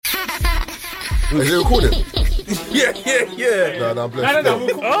Is it recording? Yeah. Nah, I'm blessed. No.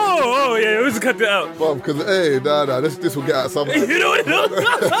 Oh, yeah, we just cut that out. Because, this will get out something. You know,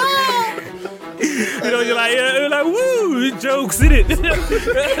 you're like, woo, jokes, innit?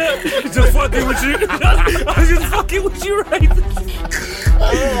 Just fucking with you. I was just fucking with you, right?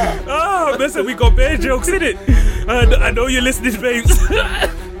 Oh, listen, we got bad jokes, innit? I know you're listening, babes.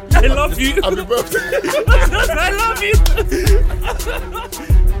 I love you. Happy birthday. I love you.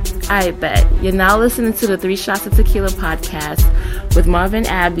 I bet. You're now listening to the 3 Shots of Tequila podcast with Marvin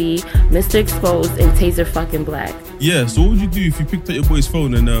Abbey, Mr. Exposed, and Taser fucking Black. Yeah, so what would you do if you picked up your boy's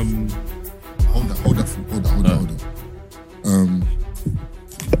phone and Hold on.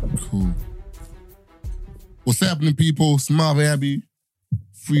 Cool. What's happening, people? It's Marvin Abbey,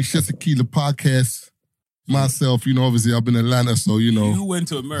 3 Shots of Tequila podcast. Myself, obviously I've been in Atlanta, so You went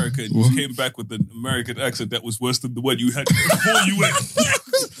to America and you came back with an American accent that was worse than the one you had before you went.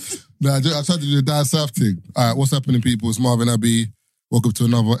 Nah, I tried to do the down south thing. All right, what's happening, people? It's Marvin Abbey. Welcome to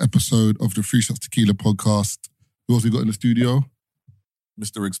another episode of the 3 Shots Tequila podcast. Who else we got in the studio?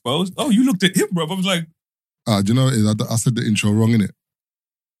 Mr. Exposed? Oh, you looked at him, bro. I was like... Do you know what it is? I said the intro wrong, innit?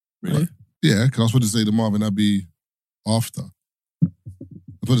 Really? Yeah, because I was supposed to say the Marvin Abbey after. I was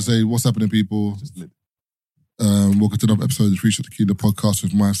supposed to say, what's happening, people? Welcome to another episode of the 3 Shots Tequila podcast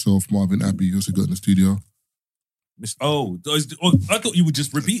with myself, Marvin Abbey. You also got in the studio. I thought you would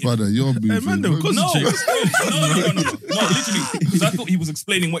just repeat it. Brother, you're being... No, literally. Because I thought he was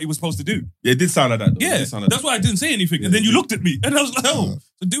explaining what he was supposed to do. Yeah, it did sound like that, though. Yeah, that's why I didn't say anything. And then you looked at me, and I was like, so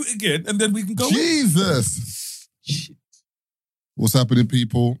do it again, and then we can go. Jesus! Shit. What's happening,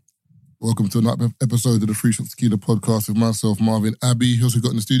 people? Welcome to another episode of the 3 Shots Tequila podcast with myself, Marvin Abbey. Who else we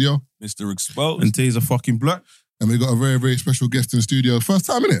got in the studio? Mr. Exposed. And Taser fucking Black. And we got a very, very special guest in the studio. First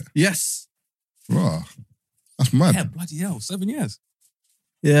time, innit? Yes. Rah. That's mad. Yeah, bloody hell, 7 years.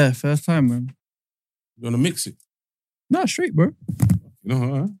 Yeah, first time, man. You want to mix it? No, straight, bro. You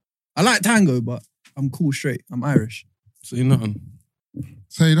know, huh? I like tango, but I'm cool straight. I'm Irish. Say nothing.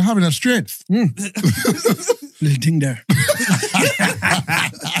 So you're having that strength. Little thing there. I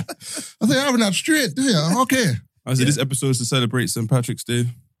say you're having that strength. Yeah, okay. I said this episode is to celebrate St. Patrick's Day.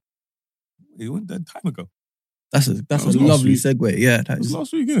 You went that time ago. That's a lovely segue. Yeah, that is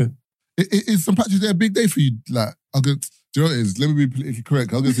Last week, yeah. Is St. Patrick's Day a big day for you? Like, do you know what it is? Let me be politically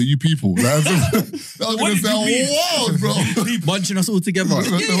correct. I was going to say you people. Like, I was going to say, wow, bro. bunching us all together.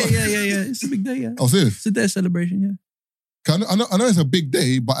 Yeah. It's a big day, yeah. Oh, serious? It's a day celebration, yeah. I know it's a big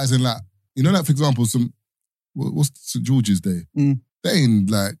day, but as in like, like, for example, what's St. George's Day? That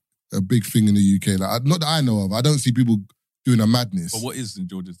ain't like a big thing in the UK. Like, not that I know of. I don't see people doing a madness. But what is St.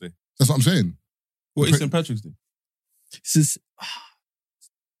 George's Day? That's what I'm saying. What is St. Patrick's Day?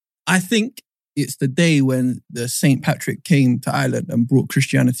 I think it's the day when the St. Patrick came to Ireland and brought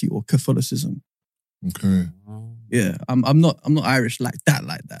Christianity or Catholicism. Okay. Yeah, I'm not Irish like that.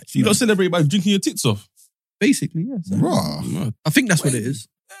 So you don't celebrate by drinking your tits off? Basically, yeah. So Rah. I think that's what it is.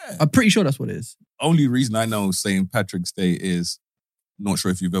 Yeah. I'm pretty sure that's what it is. Only reason I know St. Patrick's Day is, not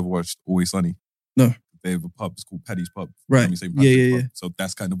sure if you've ever watched Always Sunny. No. They have a pub, it's called Paddy's Pub. Right. St. Patrick's Yeah. Pub. So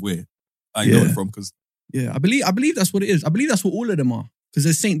that's kind of where I know it from, because... Yeah, I believe that's what it is. I believe that's what all of them are. Because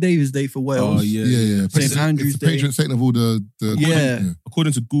there's St. David's Day for Wales. Oh, yeah. St. Andrew's It's the Day. patron saint of all the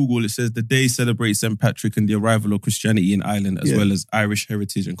According to Google, it says the day celebrates St. Patrick and the arrival of Christianity in Ireland, as well as Irish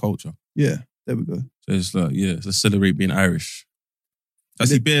heritage and culture. Yeah, there we go. So it's like, it's celebrate being Irish. I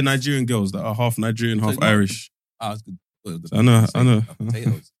see bare Nigerian girls that are half Nigerian, half Irish. It's good. I know.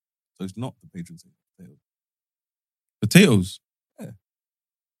 Potatoes. So it's not the patron saint of potatoes. Potatoes? Yeah.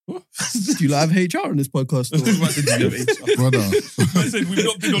 What? Do you like have HR on this podcast? Brother. I said we've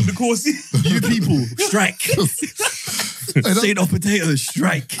not been on the course. You people, strike. Saint of potatoes,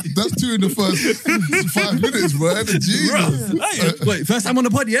 strike. That's 2 in the first 5 minutes, bro. Jesus. Wait, first time on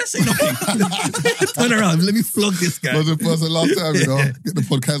the pod, yes? Say nothing. Turn around, let me flog this guy. That was the first and last time, Get the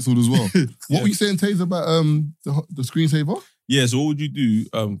pod cancelled as well. What were you saying, Taser, about the screensaver? Yeah, so what would you do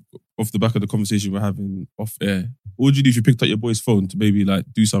off the back of the conversation we're having off air? What would you do if you picked up your boy's phone to maybe like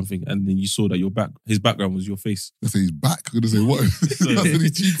do something and then you saw that his background was your face? I say he's back. I'm going to say what?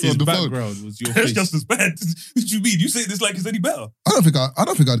 His cheeks on the phone. His background was your That's face. just as bad. What do you mean? You say this like it's any better? I don't think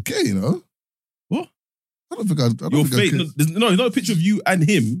I'd care, What? I don't think I'd Your care. face? No, it's not a picture of you and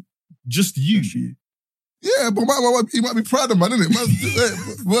him. Just you. Yeah, but he might be proud of man, innit? Man's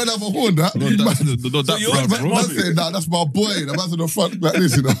word have a horn, that. Not that proud, bro. Man saying, nah, that's my boy. The man's in the front like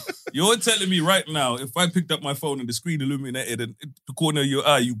this, You're telling me right now, if I picked up my phone and the screen illuminated and in the corner of your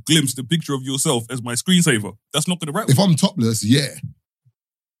eye, you glimpsed a picture of yourself as my screensaver, that's not going to wrap. If I'm topless, yeah.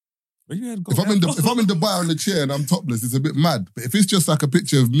 If I'm in Dubai on the chair and I'm topless, it's a bit mad. But if it's just like a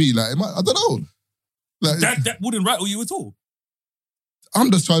picture of me, like, I don't know. Like, That wouldn't rattle you at all. I'm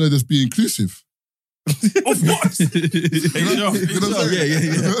just trying to just be inclusive. Of what? You know what I'm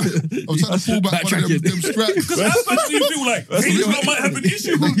saying? I'm trying to pull back one of them straps. Because at first you feel like, hey, this might have an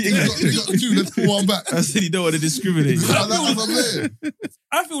issue. You got two, let's pull one back. I said you don't want to discriminate. That's what I'm saying.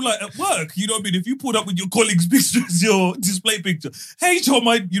 I feel like at work, you know what I mean? If you pulled up with your colleague's picture as your display picture, HR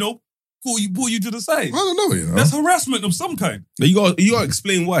might, pull you to the side. I don't know, you know. That's harassment of some kind. You got to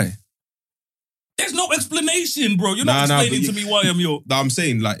explain why. There's no explanation, bro. You're not explaining to me why I'm your... No, I'm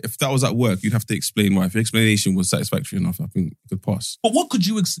saying, like, if that was at work, you'd have to explain why. If your explanation was satisfactory enough, I think it could pass. But what could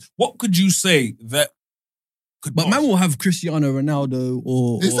you say that could But pass? man will have Cristiano Ronaldo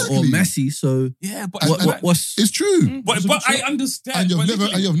or Messi, so Yeah, but... what's... It's true. But I understand.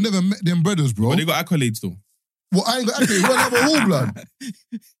 And you've never met them brothers, bro. But they got accolades, though. Well, I ain't got accolades. Well, have a who, blood?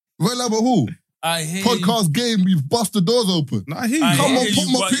 Well, have a who? I hear Podcast game, we've bust the doors open. No, I hear you. Come on, hear put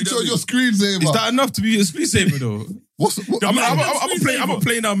you, my but picture you on your screensaver. Is that enough to be a screensaver, though? I'm a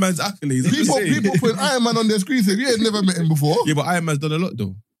play now man's accolades. People put Iron Man on their screensaver. You ain't never met him before. Yeah, but Iron Man's done a lot,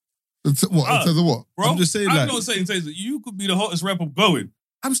 though. What? It says what? Bro, I'm just saying, I'm like... not saying that you could be the hottest rapper going.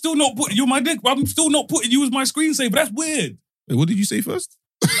 I'm still not putting you on my dick. I'm still not putting you as my screensaver. That's weird. Wait, what did you say first?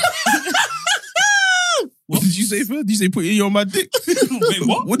 What did you say first? Did you say put you on my dick? Wait,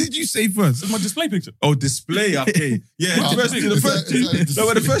 what? What did you say first? It's my display picture. Oh, display. Okay. Yeah, Wow. the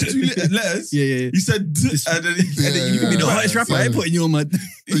first two letters. Yeah. You said d, and then you You can be the Yeah, hottest rapper. I ain't putting you on my...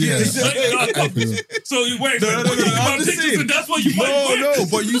 Yeah. So you wait. No, my I'm just pictures, saying. and that's why you might win. No,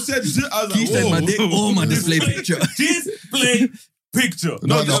 but you said d. I was He like, said my whoa. dick or my display picture. Display picture.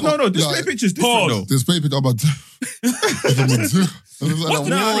 No, display picture's different, though. Display picture about.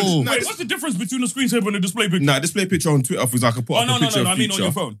 Whoa. Wait, what's the difference between a screensaver and a display picture? Nah, display picture on Twitter was I could put Oh, up no, a picture of I mean Future. on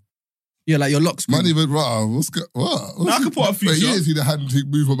your phone. Yeah, like your lock screen. Man, even wow, what? Nah, I could put a Wait, Future. you didn't see the hand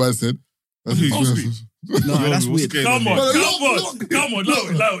move what man said. That's Who? his Full verse. No, that's What's weird. going Come on, No, come on,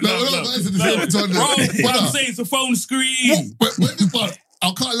 loud. that's the same picture on there. Bro, Brother, I'm saying it's a phone screen. but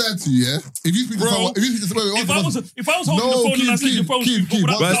I can't lie to you, yeah? If you speak to Bro, someone, If I was holding the phone and I said your phone screen, keep.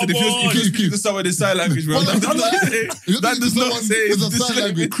 but But I said, if you speak to someone in sign language, bro, that does not say it's a display sign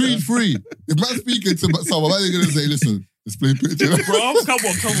language, picture. creed free. If man speaking to someone, man ain't gonna say, listen, display picture. Bro, come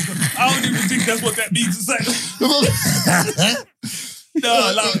on. I don't even think that's what that means to say. No,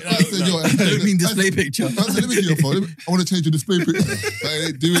 I said, yo, I don't mean display picture. I said, let me get your phone. I want to change your display picture. I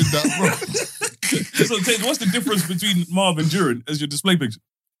ain't doing that, bro. So, Tate, what's the difference between Marv and Duran as your display picture?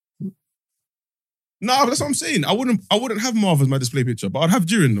 No, but that's what I'm saying. I wouldn't have Marv as my display picture, but I'd have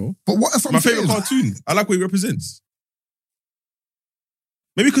Duran, though. But what if I'm My saying? favorite cartoon. I like what he represents.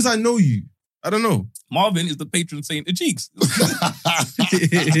 Maybe because I know you. I don't know. Marvin is the patron saint of cheeks.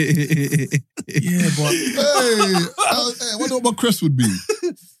 Yeah, but Hey, I wonder what my crest would be.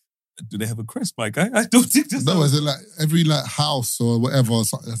 Do they have a crest, my guy? I don't think there's No, is it like every like house or whatever,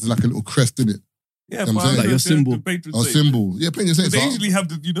 there's like a little crest in it. Yeah, I'm but saying. Like your symbol. The patron Or saint. symbol. Yeah, paint your They saying. usually have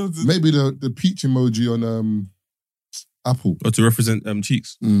the, Maybe the peach emoji on Apple. or to represent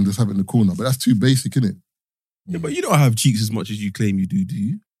cheeks. Just have it in the corner. But that's too basic, innit? Yeah, but you don't have cheeks as much as you claim you do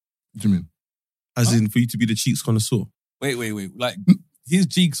you? What do you mean? As in for you to be the cheeks connoisseur. Wait. Like, his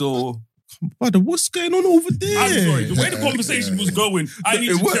cheeks or... Brother, what's going on over there? I'm sorry. The way the conversation was going, I need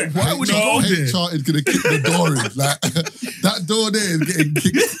to check. Why would you No. go there? HR is going to kick the door in. Like, that door there is getting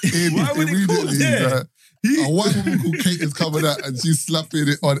kicked in Why would it go immediately. there? Like, a white woman called Kate is coming out and she's slapping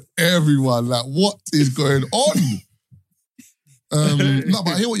it on everyone. Like, what is going on? No,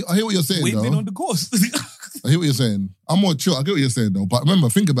 but I hear what you're saying, We've though. been on the course. I hear what you're saying. I'm more chill. I get what you're saying, though. But remember,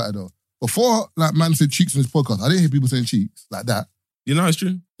 think about it, though. Before, like, man said cheeks on his podcast, I didn't hear people saying cheeks like that. You know it's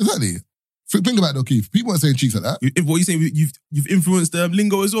true. Exactly. Think about it, though, Keith. People weren't saying cheeks like that. What you saying? You've influenced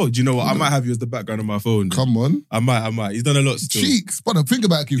lingo as well. Do you know what? I might have you as the background on my phone. Come on. I might. He's done a lot still. Cheeks. But think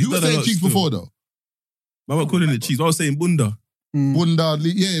about it, Keith. He's Who was done a saying lot cheeks still. before, though? I'm not calling it cheeks. I was saying bunda. Bunda,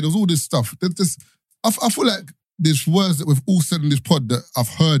 yeah, there's all this stuff. There's this, I feel like there's words that we've all said in this pod that I've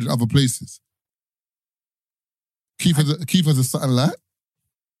heard in other places. Keith has a something like.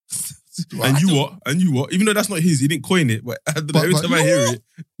 And you what? Even though that's not his, he didn't coin it. But every time I hear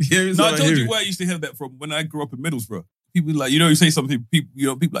it, No, I told you where I used to hear that from when I grew up in Middlesbrough. People like, you say something, people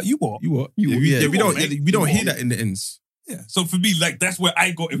like, you what? You what? You- Yeah, yeah, we you don't. what, mate? We don't You hear what? that in the ends. Yeah. So for me, like, that's where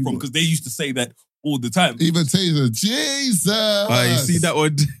I got it from because they used to say that all the time. Even Taser, Jesus. You see that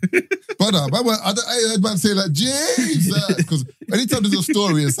one? Brother, I heard man say like, Jesus. Because anytime there's a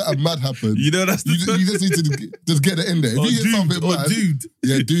story and something mad happens, You know that's you just need to just get it in there. If you hear something mad, dude.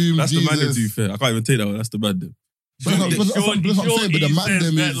 yeah, doom, That's Jesus. the man that do fair. I can't even take that one. That's the man them. But no, that's what I'm saying, but the man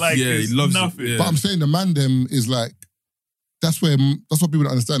them is... like, Yeah, he it's loves nothing. it. Yeah. But I'm saying the man them is like, that's what people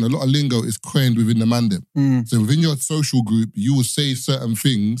don't understand. A lot of lingo is coined within the mandem. So within your social group, you will say certain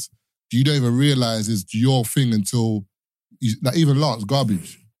things you don't even realize is your thing until, like even Lance,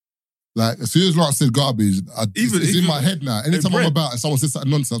 garbage. Like as soon as Lance said garbage, it's in my head now. Anytime I'm about and someone says something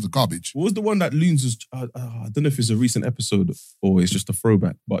nonsense, it's garbage. What was the one that Loons was, I don't know if it's a recent episode or it's just a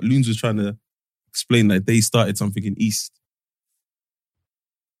throwback, but Loons was trying to explain that they started something in East.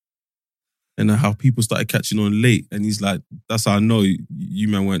 And how people started catching on late. And he's like, that's how I know you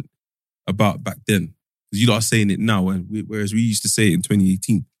man went about back then. Because you lot are saying it now, whereas we used to say it in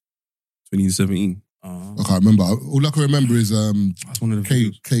 2018, 2017. I can't remember. All I can remember is that's one of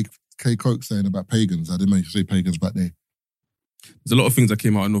the K Coke saying about pagans. I didn't mean to say pagans back there. There's a lot of things that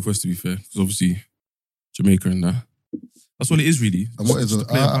came out of Northwest, to be fair. Because obviously, Jamaica and that. That's what it is, really. And what is it?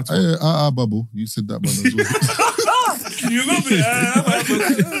 Bubble. You said that, man. As well. You remember it?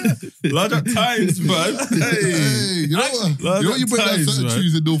 Large at times, man. Hey, you know what you put down certain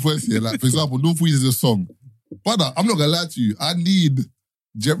tunes in Northwest here? Like, for example, Northwest is a song. Brother, I'm not going to lie to you. I need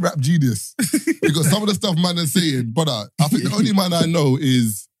Jet Rap Genius. Because some of the stuff man is saying, brother, I think the only man I know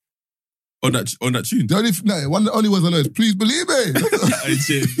is... On that tune? The only ones I know is Please Believe Me. But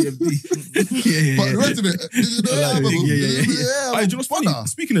the rest of it... Do you know what's funny?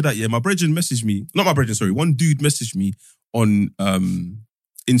 Speaking of that, my brethren messaged me. Not my brethren, sorry. One dude messaged me on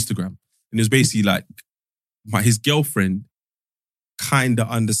Instagram. And it was basically like, his girlfriend kind of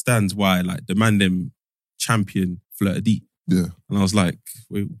understands why like the man them champion Flirta D. Yeah. And I was like,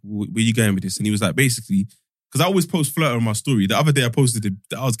 where you going with this? And he was like, basically, because I always post Flirta on my story. The other day I posted it,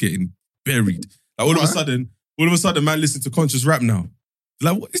 I was getting buried. Like all of a sudden, man, listen to conscious rap now.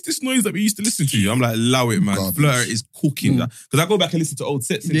 Like, what is this noise that we used to listen to? I'm like, allow it, man. Flirta is cooking. Because I go back and listen to old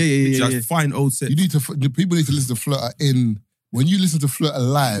sets. Yeah. Find old sets. People need to listen to Flirta when you listen to Flirta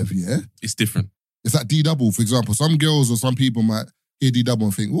live, yeah? It's different. It's like D-Double, for example. Some girls or some people might hear D-Double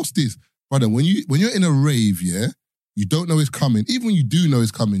and think, what's this? Brother, when you're in a rave, yeah, you don't know it's coming. Even when you do know it's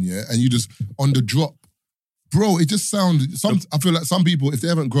coming, yeah, and you just on the drop, bro, it just sounds... I feel like some people, if they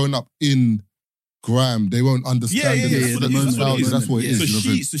haven't grown up in grime, they won't understand That's what it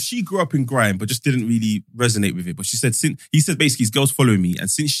is. So she grew up in grime, but just didn't really resonate with it. But she said, he said basically his girl's following me, and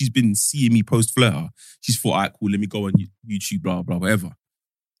since she's been seeing me post Flirta, she's thought, all right, cool, let me go on YouTube, blah, blah, whatever.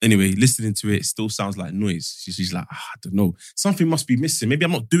 Anyway, listening to it still sounds like noise. She's like, I don't know. Something must be missing. Maybe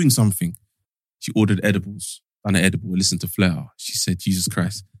I'm not doing something. She ordered edibles, done an edible, listened to Flirta. She said, Jesus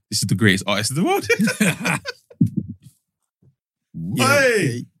Christ, this is the greatest artist in the world.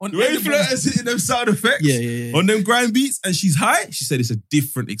 Hey, the way Flirta's hitting them sound effects on them grind beats and she's high, she said it's a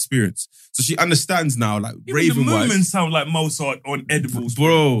different experience. So she understands now, like raving the wise. movements sound like Mozart on edibles.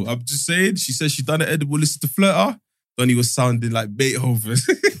 Bro, I'm just saying, she said she done an edible, listen to Flirta. Donnie was sounding like Beethoven.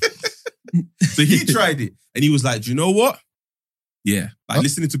 So he tried it and he was like, do you know what? Yeah, like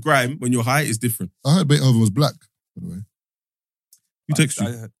listening to grime when you're high is different. I heard Beethoven was black, by the way. You text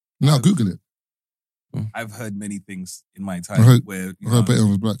you? No, Google it. I've heard many things in my time where I heard Beethoven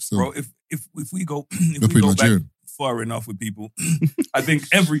was black. So. Bro, if we go back far enough with people, I think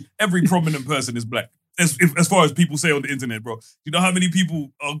every prominent person is black. As far as people say on the internet, bro. You know how many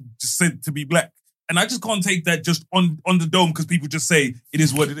people are just said to be black? And I just can't take that just on the dome because people just say it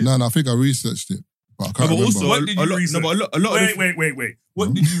is what it is. No, I think I researched it. But I can't remember. Also, what did you research? Wait.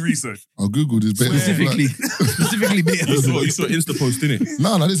 What did you research? I Googled this specifically Beethoven. You saw Insta post, didn't it?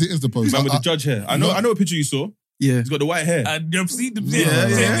 No, this is Insta post. Man with the judge hair. I know a picture you saw. Yeah. He's got the white hair. And you've seen the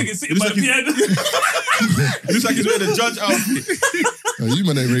nigga sitting by the piano. Looks like he's wearing a judge outfit. You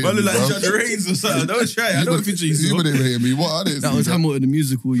man ain't rating me, look like Judge Reigns or something. Don't try it. I know a picture you saw. You man ain't rating me. What are they? That was Hamilton the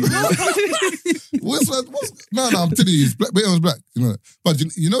musical, you know. No, I'm telling you, Beethoven's black. You know that. But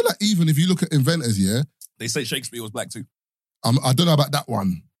you know, like even if you look at inventors, yeah, they say Shakespeare was black too. I don't know about that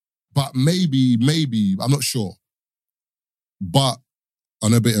one, but maybe I'm not sure. But I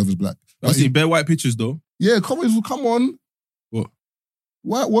know Beethoven's black. I've seen bare white pictures though. Yeah, come on. What?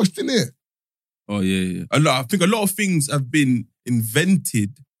 Whitewashed in it. Oh yeah. I think a lot of things have been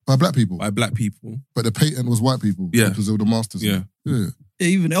invented by black people. But the patent was white people. Yeah, because they were the masters. Yeah.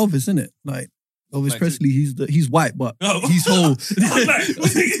 Even Elvis, innit? Like Elvis Presley, he's white, but he's whole.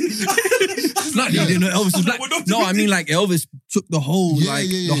 Not you didn't know Elvis was black. No, I mean like Elvis took the whole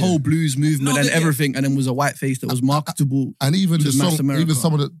the whole blues movement and everything, and then was a white face that was marketable. And even the song, America. even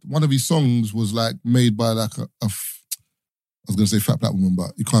some of one of his songs was like made by like I was gonna say fat black woman,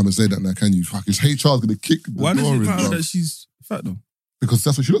 but you can't even say that now, can you? Fuck, his HR's gonna kick the Why door does in, it matter that she's fat though? Because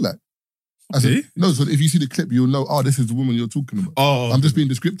that's what she looked like. Okay. No, so if you see the clip, you'll know, this is the woman you're talking about. Oh, I'm just being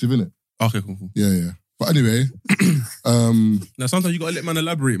descriptive, innit? Okay, cool. Yeah. But anyway, now sometimes you gotta let man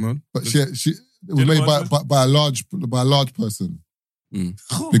elaborate, man. But she It was made by a large person.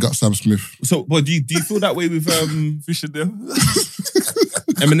 Big up Sam Smith. So, but do you feel that way with Fisher there?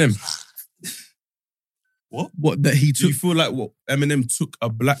 Eminem? What that he Do took? you feel like what Eminem took a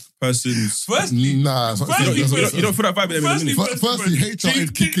black person's? Firstly, Nah, You don't feel that vibe with Eminem? innit? Firstly, HR is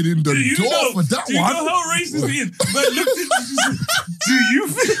kicking in the door for that do you one. know how racist he is? But look, do you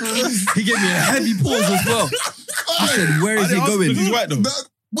feel? He gave me a heavy pause as well. I said, "Where is I he didn't ask going?" because he's white though.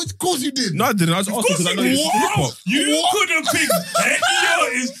 Which course you did? No, I didn't. I was asking because I know you're hip hop. You could have picked any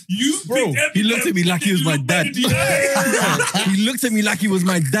artist. You picked Eminem. He looked at me like he was my dad. He looked at me like he was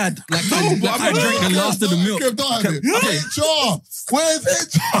my dad. Like I drank the last of the milk. HR, where's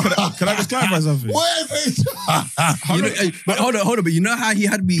HR? Can I just clarify something? Where's HR? But hold on. But you know how he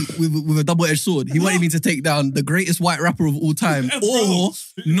had me with a double-edged sword? He wanted me to take down the greatest white rapper of all time, or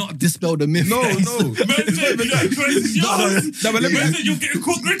not dispel the myth. No. But you're getting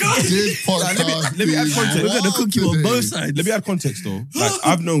cooked, This podcast let me add context. We're gonna cook you on both sides. Let me add context though. Like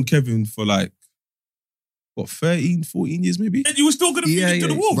I've known Kevin for like 13, 14 years maybe. And you were still gonna feed him to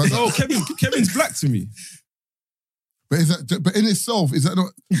the wolf. No, Kevin's black to me. But in itself, is that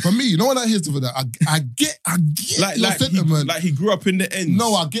not for me? You know what I hear for that? I get your sentiment. He grew up in the ends.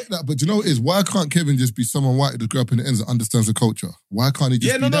 No, I get that, but do you know what it is? Why can't Kevin just be someone white that grew up in the ends that understands the culture? Why can't he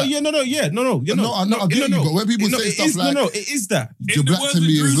just be that? I get you, but when people say stuff like, it is that. You're black to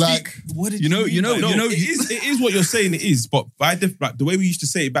me is like, it is what you're saying. It is, but by the way we used to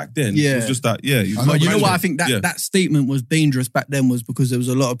say it back then, it was just that. Yeah, but you know what? I think that statement was dangerous back then was because there was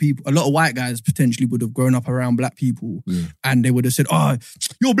a lot of white guys potentially would have grown up around black people. Yeah. And they would have said, "Oh,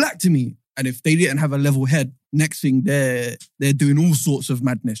 you're black to me." And if they didn't have a level head, next thing they're doing all sorts of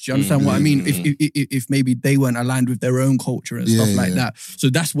madness. Do you understand what I mean? If maybe they weren't aligned with their own culture and stuff like that. So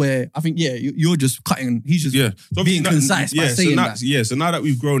that's where I think you're just cutting. He's just being concise by saying that. Yeah. So now that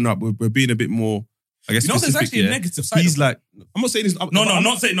we've grown up, we're being a bit more. I guess there's actually a negative side. He's like, I'm not saying this.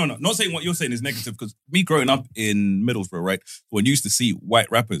 Not saying what you're saying is negative because me growing up in Middlesbrough, right? When you used to see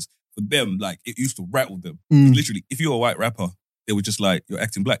white rappers. For them, like, it used to rattle them. Literally, if you were a white rapper, they were just like, you're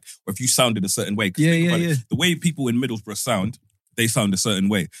acting black. Or if you sounded a certain way. The way people in Middlesbrough sound, they sound a certain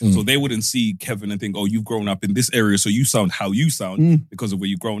way. So they wouldn't see Kevin and think, oh, you've grown up in this area, so you sound how you sound because of where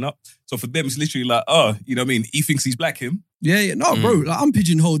you've grown up. So for them, it's literally like, oh, you know what I mean? He thinks he's black, him. Yeah. No, bro, like, I'm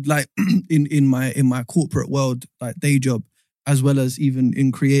pigeonholed, like, in my corporate world, like, day job. As well as even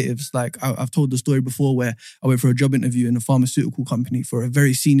in creatives. Like I've told the story before where I went for a job interview in a pharmaceutical company for a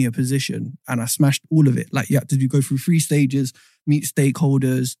very senior position and I smashed all of it. Like you had to go through 3 stages, meet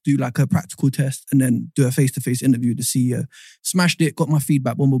stakeholders, do like a practical test and then do a face-to-face interview with the CEO. Smashed it, got my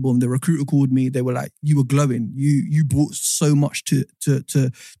feedback, boom, boom, boom. The recruiter called me. They were like, you were glowing. You brought so much to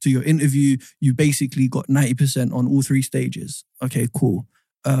your interview. You basically got 90% on all 3 stages. Okay, cool.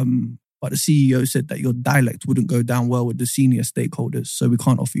 But the CEO said that your dialect wouldn't go down well with the senior stakeholders, so we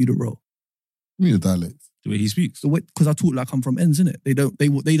can't offer you the role. What do you mean your dialect? The way he speaks. Because I talk like I'm from ends, innit? They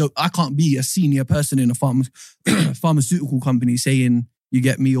don't. I can't be a senior person in a pharmaceutical company saying you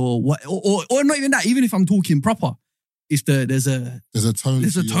get me or what, or not even that. Even if I'm talking proper, it's there's a tone.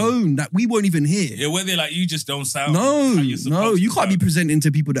 There's a tone that we won't even hear. Yeah, where they're like, you just don't sound. No, you can't be presenting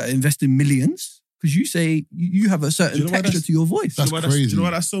to people that invest in millions. Because you say you have a certain texture to your voice. That's crazy. Do you know why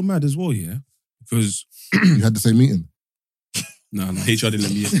that's so mad as well, yeah? Because... you had the same meeting? No, HR didn't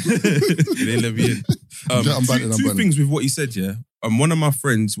let me in. They didn't let me in. Two things with what he said, yeah? One of my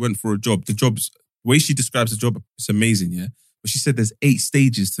friends went for a job. The way she describes the job, it's amazing, yeah? But she said there's 8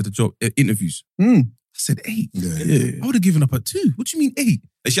 stages to the job, interviews. I said 8? Yeah. I would have given up at 2. What do you mean 8?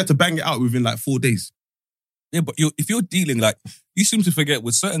 And she had to bang it out within like 4 days. Yeah, but if you're dealing, like, you seem to forget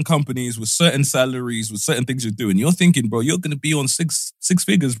with certain companies, with certain salaries, with certain things you're doing, you're thinking, bro, you're going to be on six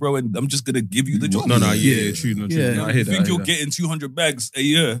figures, bro, and I'm just going to give you the job. No, true. No, I hear that. You think you're getting 200 bags a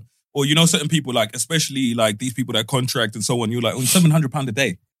year, or, you know, certain people, like, especially, like, these people that contract and so on, you're like, on £700 a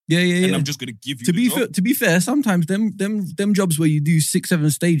day. Yeah. And I'm just going to give you the job. To be fair, sometimes them jobs where you do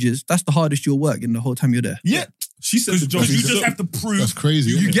 6-7 stages, that's the hardest you'll work in the whole time you're there. Yeah. She said the job. Because you just have to prove. That's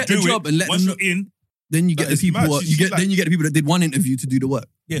crazy. You get the job and let them know. In. Then you get the people. Then you get the people that did one interview to do the work.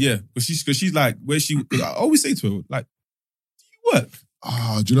 Yeah. Because she's like, I always say to her, like, do you work?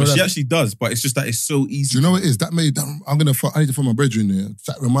 Do you know that? She actually does, but it's just that it's so easy. Do you know what it is? I need to find my brethren there.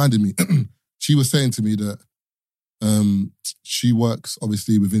 That reminded me. She was saying to me that she works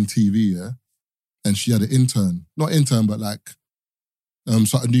obviously within TV, yeah, and she had an intern, not intern, but like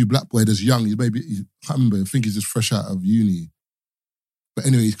sort of new black boy that's young. I can't remember. I think he's just fresh out of uni. But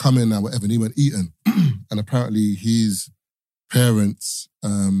anyway, he's come in now, whatever, and he went eating. And apparently his parents,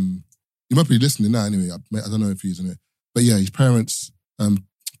 he might be listening now anyway. I don't know if he's in it. But yeah, his parents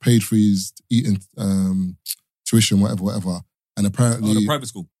paid for his eating, tuition, whatever. And apparently... the private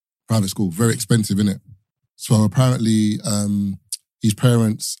school. Private school, very expensive, innit? So apparently his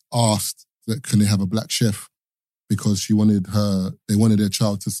parents asked that can they have a black chef because they wanted their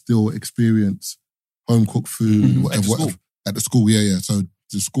child to still experience home-cooked food, whatever. At the school, yeah. So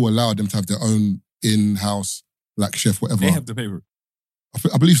the school allowed them to have their own in-house black chef, whatever. They have to pay for it.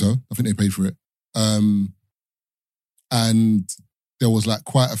 I believe so. I think they paid for it. And there was like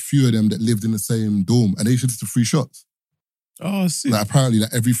quite a few of them that lived in the same dorm and they used to listen to Free Shots. Oh, sick. Like apparently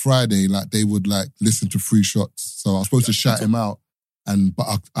like every Friday, like they would like listen to Free Shots. So I was supposed to shout him out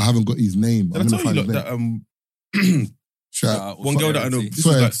but I haven't got his name. Did I tell you that, one girl that I know...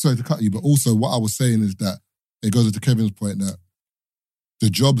 Sorry to cut you, but also what I was saying is that it goes into Kevin's point that the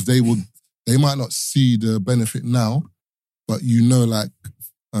jobs they might not see the benefit now, but like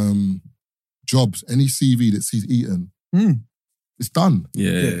jobs, any CV that sees Eton, it's done.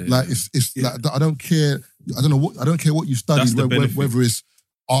 Yeah. Like it's like I don't care. I don't care what you studied, whether it's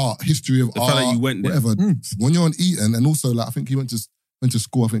art, history of the art, fact that you went there. whatever. When you're on Eton, and also like I think he went to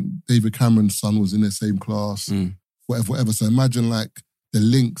school. I think David Cameron's son was in the same class. Whatever. So imagine like the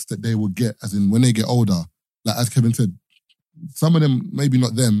links that they will get, as in when they get older. Like as Kevin said, some of them, maybe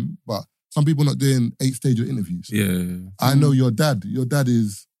not them, but some people not doing 8-stage interviews. Yeah. I know your dad. Your dad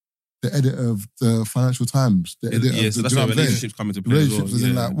is the editor of the Financial Times. The editor of so that's why relationships come into play. Relationships as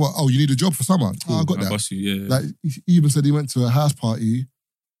in like, what? Oh, you need a job for summer? Cool. Oh, I got that. Bust you, yeah. Like he even said he went to a house party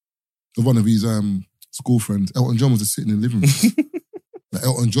with one of his school friends. Elton John was just sitting in the living room. Like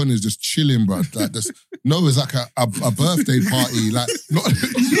Elton John is just chilling, bro. Like this, it's like a birthday party. Like not,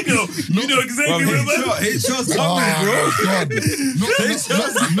 you know exactly what I'm Oh God!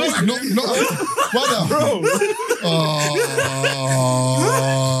 Not, brother. Bro.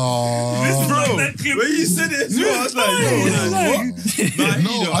 When you said it, I was like, I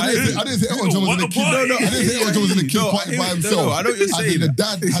didn't say Elton John was in a kid. I didn't say Elton John was in a kid party by himself. I know what you're saying. The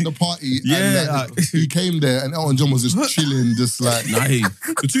dad had a party. and he came there, and Elton John was just chilling, just like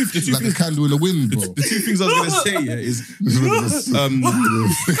the two like things, a candle in the wind, bro. the two things I was gonna say is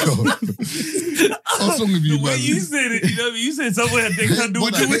What's wrong with you, the man? way you said it, you said somewhere they can't do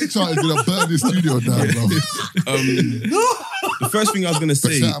what you They tried to burn the studio down, bro. The first thing I was gonna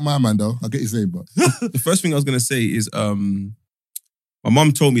say. Shout out my man, though. I'll get his name, but The first thing I was gonna say is my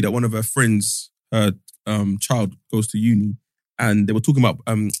mum told me that one of her friends, her child goes to uni, and they were talking about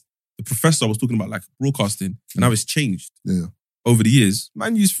the professor was talking about like broadcasting and how it's changed over the years.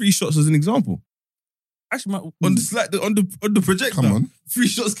 Man used Free Shots as an example. Actually, on the slide, on the projector, come on, Free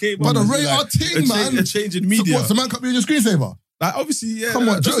Shots came on. But rate our team, man. A change in media. So what? So man can't be on your screensaver? Like obviously, yeah. Come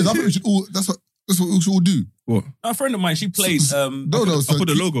on, Joe. I think we should all. That's what we should all do. What? A friend of mine, she played. So I put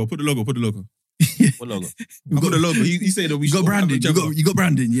the logo. Put the logo. What logo? I put the logo. He said that we got Brandon. You got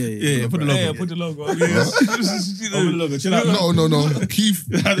Brandon. Yeah. Put the logo. Yeah, put the logo. Put the logo. Chill out. No. Keith,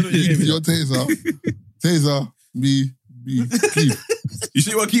 your Taser, me, Keith. You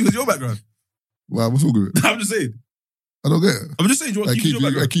sure you want Keith as your background? Well, what's all good? I'm just saying. I don't get it. I'm just saying, you want Keith as your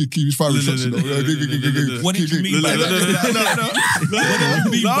background? Keith is firing shots. What did you mean by that? No.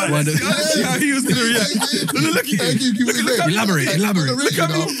 See how he was going to react. Look at him. Elaborate. Look at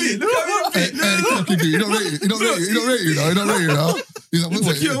me. You don't rate it, now. He's like,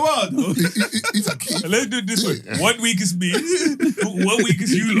 what's your word? He's like, Keith. Let's do it this way. 1 week is me. 1 week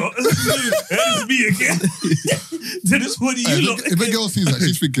is you lot. That is me again. Then it's what you lot. If a girl sees that,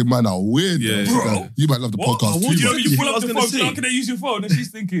 she's thinking, man, are weird. Yeah. Bro. You might love the podcast too much. You pull up the phone, how can I use your phone? And she's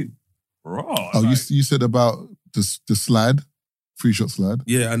thinking, bro. Oh, you said about the slide, Free Shot slide.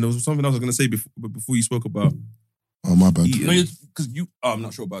 Yeah, and there was something else I was going to say before you spoke about. Oh, my bad. Because I'm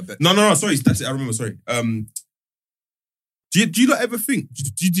not sure about that. No, sorry, that's it. I remember, sorry. Do you not ever think,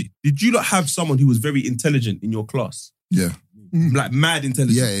 did you not have someone who was very intelligent in your class? Yeah. Like mad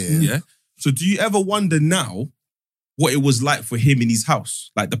intelligent? Yeah. So do you ever wonder now what it was like for him in his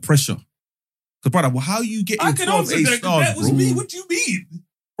house? Like the pressure? Because brother, how are you getting 12 A stars, that was me. What do you mean?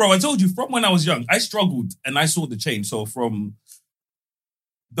 Bro, I told you, from when I was young, I struggled and I saw the change. So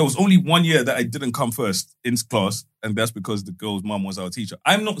there was only 1 year that I didn't come first in class, and that's because the girl's mum was our teacher.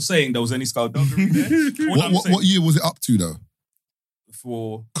 I'm not saying there was any skullduggery there. What year was it up to, though?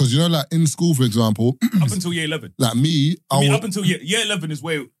 Because, like, in school, for example... up until year 11. Like me... up until year 11 is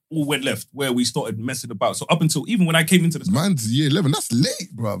where it all went left, where we started messing about. So up until... Even when I came into the... Man's year 11. That's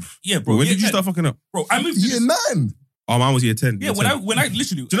late, bruv. Yeah, bro. When did you start fucking up? Bro, I moved to... Year 9. Oh, mine was year 10. Yeah, when I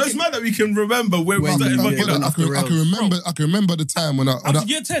literally... Do you know it's mad that we can remember where we started fucking up? I can remember the time when I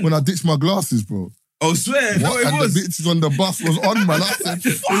year 10. When I ditched my glasses, bro. Oh, swear. No, What? it And was. the bitches on the bus was on, man. I said,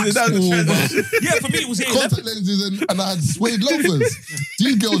 fuck That was school, the man. Yeah, for me it was here. Contact lenses and I had suede loafers.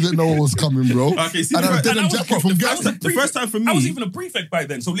 These girls didn't know what was coming, bro. Okay, see, And I had a and I denim was jacket from Gary. the first time for me. I was even a prefect back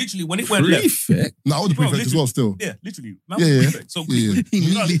then. So literally when it went left. prefect. No, I was a Bro, prefect as well still. Yeah, literally. Man, Yeah, I was a yeah. prefect. So Yeah,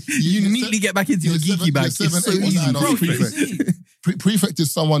 yeah. You neatly get back into your geeky bag. It's so easy. I was prefect. Prefect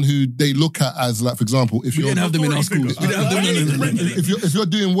is someone who they look at as, like, for example, if We you're didn't have them in our school. We didn't have them. No. if you're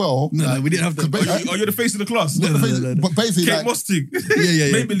doing well, No, we didn't have them. Oh, you're the face of the class. No. but basically, Kate like, Moss thing.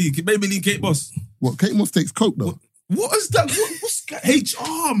 Yeah. Maybelline Kate Moss. what Kate Moss takes coke though. What is that? What's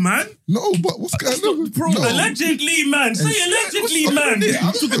HR, man? No, but what's going on? Bro, No. Allegedly, man. Say allegedly, man.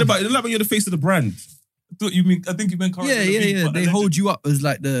 I'm talking about like when you're the face of the brand. I think you meant current. Yeah. They hold you up as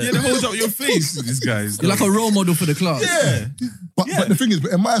like the. Yeah, they hold up your face. These guys. You're like a role model for the class. Yeah. But the thing is,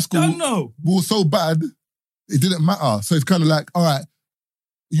 but in my school, I know. we were so bad, it didn't matter. So it's kind of like, all right,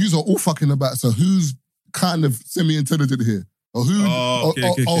 yous are all fucking about. So who's kind of semi-intelligent here? Or who?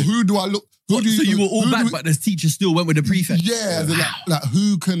 Or who do I look? Who do So you were all who bad, do we- but the teacher still went with the prefect. Yeah, as in like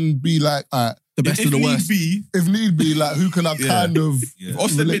who can be like, The best of the worst. if need be, like who can I kind of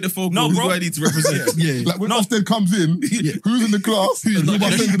Austin made the phone No, call. Who bro. do I need to represent? Yeah. like when Austin comes in, who's in the class? Who am I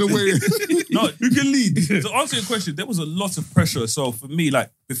sending away? No, Who can lead? to answer your question, there was a lot of pressure. So for me, like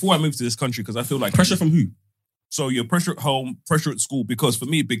before I moved to this country, because I feel like Pressure from who? So you're pressure at home, pressure at school. Because for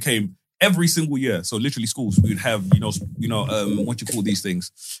me, it became every single year. So literally, schools we would have what you call these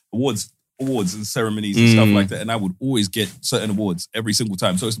things, awards and ceremonies and stuff like that. And I would always get certain awards every single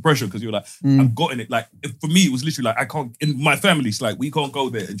time. So it's the pressure because you're like, I've gotten it. Like for me, it was literally like I can't. In my family, it's like we can't go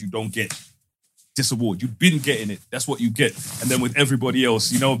there and you don't get this award. You've been getting it. That's what you get. And then with everybody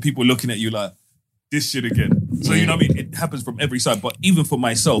else, people looking at you like this shit again. So you know what I mean? It happens from every side. But even for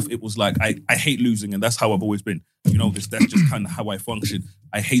myself, it was like I hate losing, and that's how I've always been. That's just kind of how I function.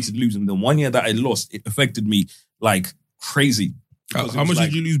 I hated losing. The 1 year that I lost, it affected me like crazy. How much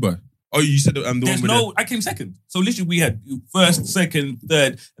did you lose by? Oh, you said the one with I came second. So literally we had first, second,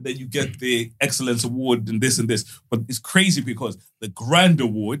 third, and then you get the excellence award and this and this. But it's crazy because the grand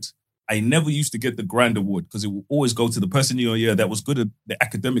award, I never used to get the grand award because it would always go to the person in your year that was good at the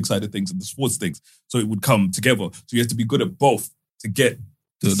academic side of things and the sports things. So it would come together. So you have to be good at both to get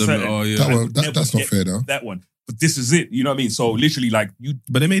That's not fair though. that one. But this is it. You know what I mean? So literally like you.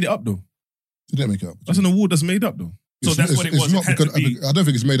 But they made it up though. They didn't make it up. That's an award that's made up though. So that's what it was. Not because, I don't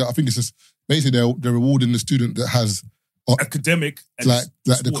think it's made up. I think it's just basically they're rewarding the student that has academic and like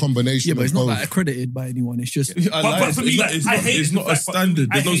the combination. Yeah, but it's not both. like accredited by anyone. It's just. But for me, it's not a standard.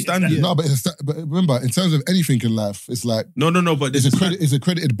 There's no standard. No, but but remember, in terms of anything in life, it's like No. But it's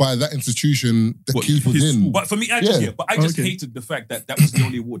accredited by that institution that keeps us in. But for me, I just hated the fact that was the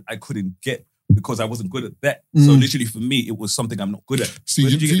only award I couldn't get because I wasn't good at that. So literally for me, it was something I'm not good at.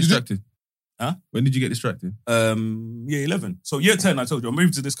 When did you get distracted? Huh? When did you get distracted? Year 11. So year 10, I told you, I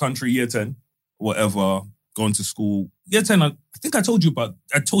moved to this country, year 10, whatever, going to school. Year 10, I think I told you,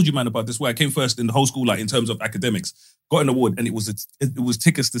 man, about this, where I came first in the whole school, like in terms of academics, got an award, and it was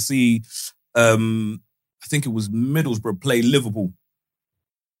tickets to see, I think it was Middlesbrough play Liverpool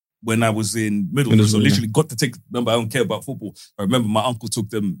when I was in Middlesbrough. So literally got the ticket. Remember, I don't care about football. I remember my uncle took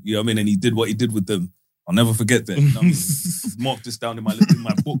them, you know what I mean, and he did what he did with them. I'll never forget that. You know what I mean? I've marked this down in my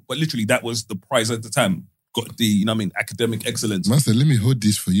book. But literally, that was the prize at the time. Got the, you know what I mean, academic excellence. Master, let me hold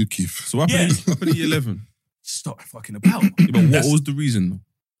this for you, Keith. So what happened in year 11? Stop fucking about. But what was the reason?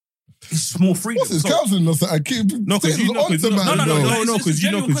 It's more freedom. What's his counseling? I keep No, because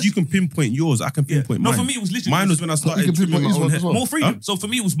you can pinpoint yours. I can pinpoint mine. No, for me, it was literally... Mine was when I started trimming my own hair. More freedom. Huh? So for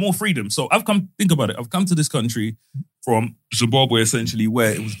me, it was more freedom. So think about it. I've come to this country from Zimbabwe, essentially,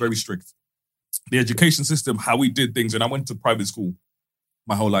 where it was very strict. The education system, how we did things, and I went to private school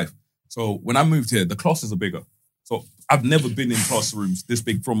my whole life. So when I moved here, the classes are bigger. So I've never been in classrooms this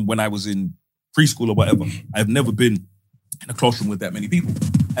big from when I was in preschool or whatever. I've never been in a classroom with that many people.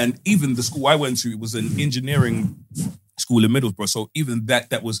 And even the school I went to, it was an engineering school in Middlesbrough. So even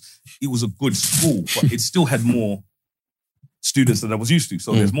it was a good school, but it still had more students than I was used to.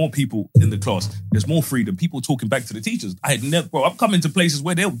 So there's more people in the class. There's more freedom. People talking back to the teachers. I've come into places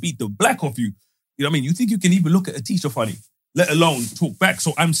where they'll beat the black off you. You know what I mean? You think you can even look at a teacher funny, let alone talk back.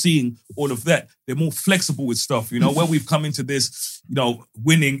 So I'm seeing all of that. They're more flexible with stuff, where we've come into this,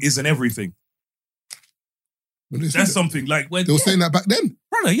 winning isn't everything. That's something like where they were saying that back then,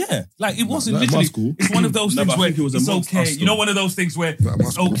 brother. Yeah, like it wasn't literally. It's one of those things where it's okay. One of those things where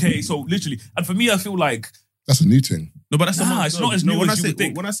it's okay. So literally, and for me, I feel like that's a new thing. No, but that's it's not as new as you would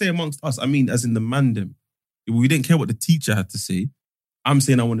think. When I say amongst us, I mean as in the mandem. We didn't care what the teacher had to say. I'm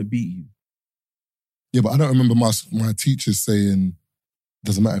saying I want to beat you. Yeah, but I don't remember my teachers saying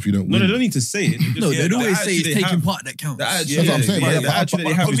doesn't matter if you don't No, win. they don't need to say it. No, they'd always say it's they taking have. part that counts. The attitude, That's what I'm saying, the but attitude that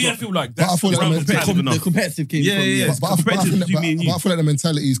they have For is me, I not- feel like But I that's feel like around I'm the competitive time. The competitive came Yeah, from yeah, you. yeah. But I feel Competitive between me and you. but I feel like the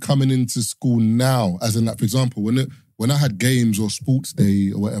mentality is coming into school now, as in, like, for example, when I had games or sports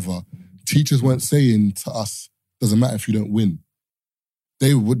day or whatever, teachers weren't saying to us, doesn't matter if you don't win.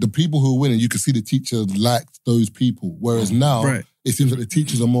 They were the people who were winning, you could see the teachers liked those people. Whereas now, Right. it seems like the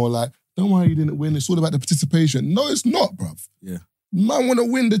teachers are more like, don't worry, you didn't win. It's all about the participation. No, it's not, bruv. Yeah. Man want to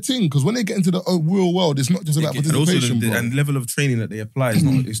win the thing, because when they get into the real world, it's not just about And also participation, the bro. and level of training that they apply is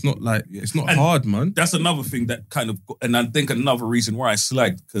not. It's not like it's not And hard, man. That's another thing that kind of, and I think another reason why I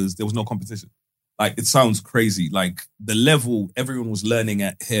slagged, because there was no competition. Like, it sounds crazy. Like, the level everyone was learning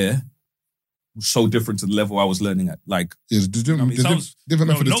at here was so different to the level I was learning at. Like, There's different, it sounds,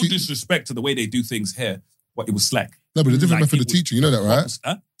 different method no of teaching. disrespect to the way they do things here, but it was slack. No, but there's a different Like, method it of was- teaching. You know that, right?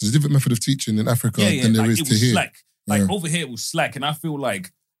 Huh? There's a different method of teaching in Africa Yeah, than there like, is it to was here. slack. Like, Yeah. over here, it was slack. And I feel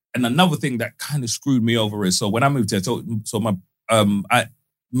like, and another thing that kind of screwed me over is, so when I moved here, so my, I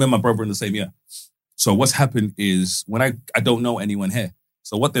met my brother in the same year. So what's happened is, when I don't know anyone here.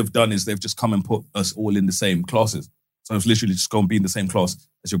 So what they've done is they've just come and put us all in the same classes. So it's literally just go and be in the same class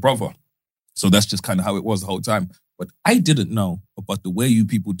as your brother. So that's just kind of how it was the whole time. But I didn't know about the way you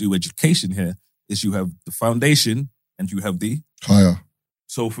people do education here is you have the foundation and you have the Higher.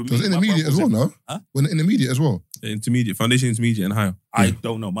 So for me, So it's my intermediate brother as was well, in- no? Huh? When intermediate as well. Intermediate, foundation, intermediate, and higher. I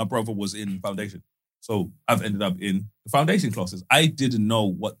don't know. My brother was in foundation. So I've ended up in the foundation classes. I didn't know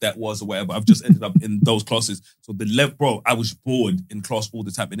what that was or whatever. I've just ended up in those classes. So the level, bro, I was bored in class all the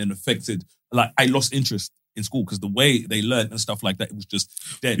time and then affected. Like, I lost interest in school because the way they learned and stuff like that, it was just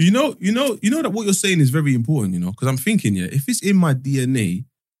dead. You know that what you're saying is very important, you know, because I'm thinking, yeah, if it's in my DNA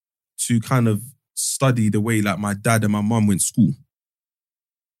to kind of study the way like my dad and my mum went to school,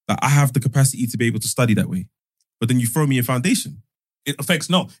 like I have the capacity to be able to study that way. But then you throw me in foundation. It affects,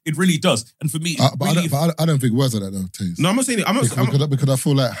 no, it really does. And for me, I don't think words like that though, Taze. No, I'm not saying it. Because I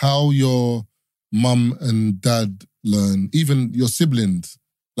feel like how your mum and dad learn, even your siblings.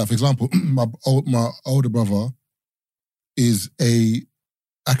 Like, for example, my older brother is a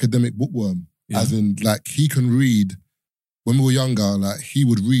academic bookworm. Yeah. As in, like, he can read. When we were younger, like, he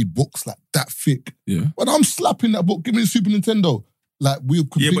would read books like that thick. Yeah. But I'm slapping that book. Give me the Super Nintendo. Like, we're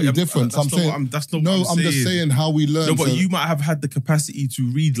completely different. So I'm saying, I'm just saying how we learn. No, but so you might have had the capacity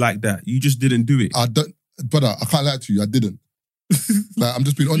to read like that. You just didn't do it. I don't, brother, I can't lie to you. I didn't. Like, I'm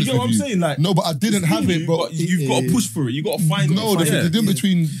just being honest You get what with I'm you. saying? Like, No, but I didn't have it. But you've got to push for it. You've got to find no, it. the difference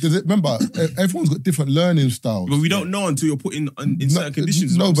between remember, everyone's got different learning styles. But we don't know until you're put in certain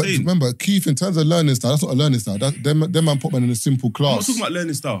conditions. No, what I'm but saying. remember, Keith, in terms of learning style, that's not a learning style. Them man put man in a simple I'm class. not talking about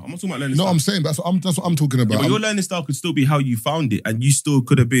learning style. I'm not talking about learning No, style. I'm saying that's what I'm talking about. Yeah, but your learning style could still be how you found it, and you still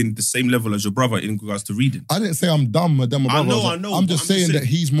could have been the same level as your brother in regards to reading. I didn't say I'm dumb or dumb. I know, I'm just saying that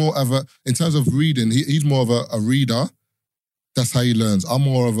he's more of a, in terms of reading, he's more of a reader. That's how he learns. I'm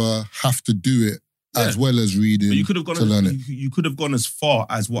more of a have to do it as well as reading But you could have gone to learn it. You could have gone as far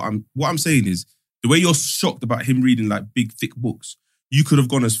as what I'm saying is the way you're shocked about him reading like big thick books. You could have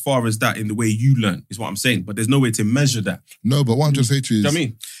gone as far as that in the way you learn, is what I'm saying. But there's no way to measure that. No, but what I'm just saying to you is, Do you know what I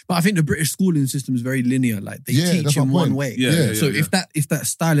mean? But I think the British schooling system is very linear. Like they Yeah, teach that's in my one point. way. Yeah. So if that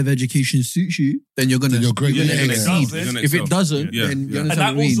style of education suits you, then you're gonna Then you're great. You're gonna Yeah. exceed. You're gonna If it excel. doesn't, Yeah. then Yeah. you And understand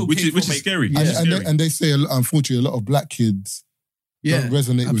that what I mean. also Which came is from scary. Yeah. It's scary. and they say, unfortunately, a lot of black kids Yeah, don't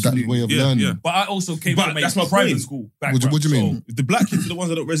resonate with that absolutely. way of Yeah, learning. yeah. But I also came But from a that's my private point. school What background. do you mean? The black kids are the ones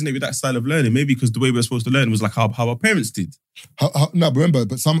that don't resonate with that style of learning. Maybe because the way we're supposed to learn was like how our parents did. No, but remember,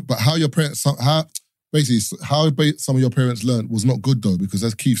 but how your parents, how some of your parents learned was not good though, because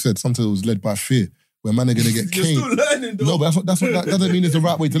as Keith said, sometimes it was led by fear, where man are gonna get You're caned. still learning though. No, but that doesn't mean it's the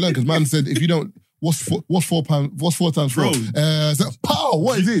right way to learn. Because man said, if you don't, what's 4 times 4? Bro. Pow,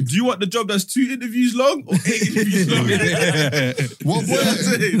 what is it? Do you want the job that's 2 interviews long or 8 interviews long? What You know what I'm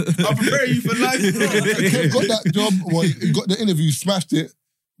saying? I'm preparing you for life, bro. Kev got that job, well, he got the interview, smashed it.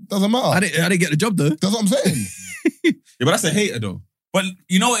 Doesn't matter. I didn't get the job though. That's what I'm saying. Yeah, but that's a hater though. But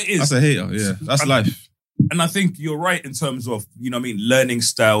you know what it is? That's a hater, yeah. That's life. And I think you're right in terms of, you know what I mean, learning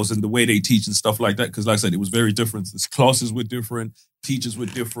styles and the way they teach and stuff like that. Because like I said, it was very different. The classes were different, teachers were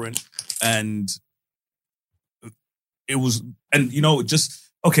different. And it was, and you know,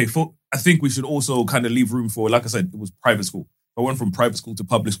 I think we should also kind of leave room for, like I said, it was private school. I went from private school to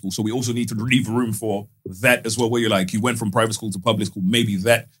public school. So we also need to leave room for that as well, where you're like, you went from private school to public school. Maybe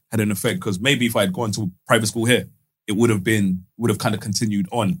that had an effect, because maybe if I had gone to private school here, it would have kind of continued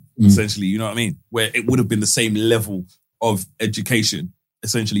on, essentially, you know what I mean? Where it would have been the same level of education,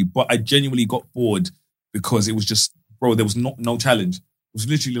 essentially. But I genuinely got bored because it was just, bro, there was no challenge. It was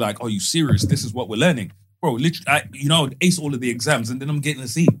literally like, are you serious? This is what we're learning. bro, literally, I would ace all of the exams and then I'm getting a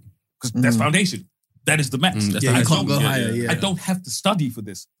C because that's foundation. That is the max. You can't go higher. Yeah. I don't have to study for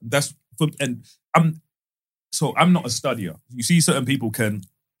this. I'm not a studier. You see, certain people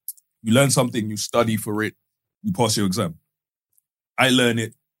you learn something, you study for it, you pass your exam. I learn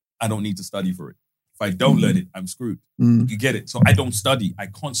it, I don't need to study for it. If I don't learn it, I'm screwed. You get it? So I don't study. I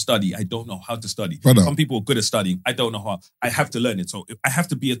can't study. I don't know how to study. Brother. Some people are good at studying. I don't know how. I have to learn it. So if I have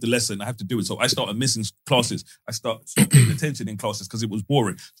to be at the lesson, I have to do it. So I started missing classes. I stopped paying attention in classes because it was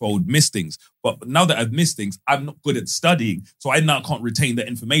boring. So I would miss things. But now that I've missed things, I'm not good at studying. So I now can't retain the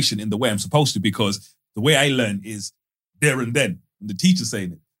information in the way I'm supposed to because the way I learn is there and then. And the teacher's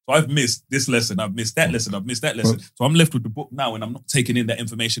saying it. So I've missed this lesson, I've missed that lesson, I've missed that lesson. So I'm left with the book now and I'm not taking in that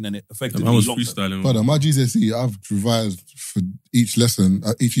information and it affected me. I was long-term. freestyling. Brother, my GCSE, I've revised for each lesson,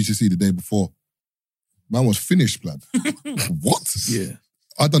 each GCSE the day before. Man was finished, blood. What? Yeah.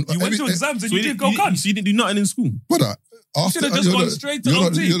 I done. You went to exams and you didn't go guns. So you didn't do nothing in school? Brother, You should have just gone straight to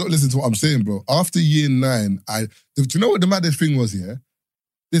OT. You're not listening to what I'm saying, bro. After year 9, do you know what the maddest thing was, yeah?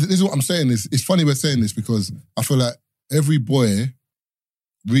 This is what I'm saying. It's funny we're saying this because I feel like every boy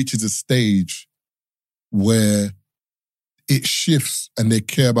reaches a stage where it shifts and they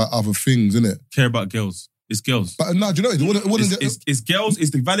care about other things, innit? Care about girls. It's girls. But no, do you know it wouldn't It's girls.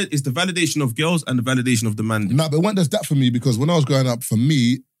 It's the validation of girls and the validation of the man. No, but it wasn't just that for me because when I was growing up, for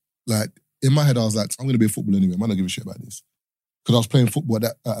me, like in my head, I was like, I'm going to be a footballer anyway. I'm not give a shit about this because I was playing football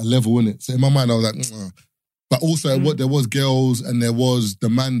at a level, innit? So in my mind, I was like, But also, there was girls and there was the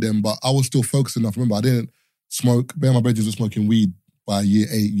man them, but I was still focused enough. Remember, I didn't smoke. My brothers were smoking weed by year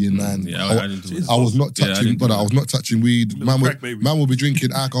 8, year 9. Yeah, I didn't do it. I was not touching, but I was not touching weed. Man would be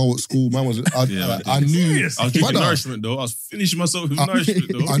drinking alcohol at school. Man was, I knew. I was drinking nourishment though. I was finishing myself with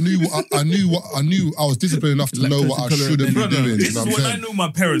nourishment though. I knew. I was disciplined enough to know what I shouldn't be doing. This is when I knew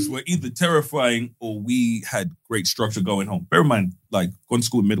my parents were either terrifying or we had great structure going home. Bear in mind, like going to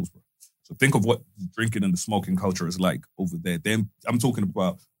school in Middlesbrough. So think of what drinking and the smoking culture is like over there. Then I'm talking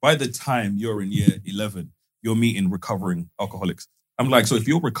about by the time you're in year 11, you're meeting recovering alcoholics. I'm like, so if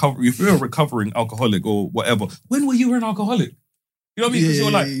you're a recovering alcoholic or whatever, when were you an alcoholic? You know what I mean? Because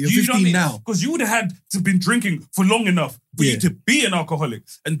you're like, you're 15 now. Because you would have had to been drinking for long enough for you to be an alcoholic.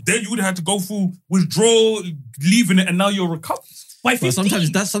 And then you would have had to go through withdrawal, leaving it, and now you're recovered. By 15.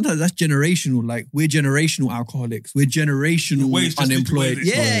 Sometimes that's generational. Like we're generational alcoholics. We're generational unemployed.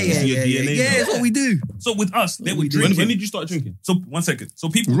 Yeah. It's what we do. So with us, they were drinking. When did you start drinking? So 1 second. So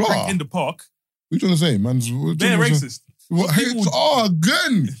people drink in the park. What are you trying to say, man? They're racist. What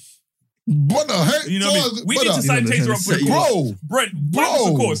again? Brother, you know what I mean? We need to sign Taser up for the course. Brent,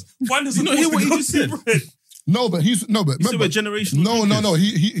 of course. Find us a course. Hear what he just said? No, but remember, we're generational. No.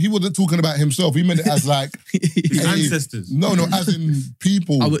 He wasn't talking about himself. He meant it as like his ancestors. No, as in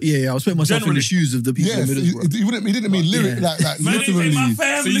people. I was putting myself in the shoes of the people in Middlesbrough. He didn't mean lyric like literally.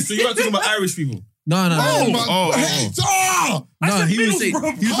 So you're not talking about Irish people? No. No, he was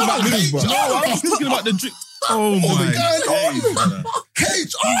about Middlesbrough. No, I was talking about the drink. Oh my God.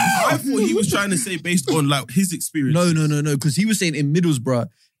 I thought he was trying to say based on like his experience. No. Because he was saying in Middlesbrough,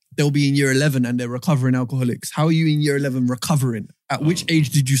 they'll be in year 11 and they're recovering alcoholics. How are you in year 11 recovering? At which age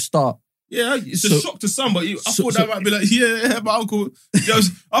did you start? Yeah, it's a shock to some, but I thought that might be like, yeah, my uncle. I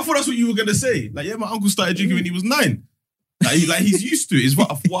thought that's what you were going to say. Like, yeah, my uncle started drinking when he was 9. Like he's used to it, is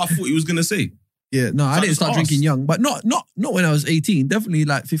what I thought he was going to say. Yeah, no, I didn't start drinking young, but not when I was 18. Definitely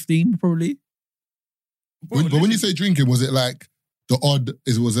like 15, probably. But when you say drinking, was it like the odd?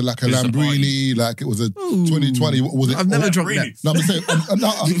 Was it like a Lambrini? Like it was a 2020? What was it? I've never drunk that. No, I'm saying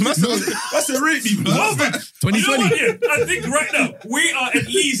that's a rate, people. 2020. I think right now we are at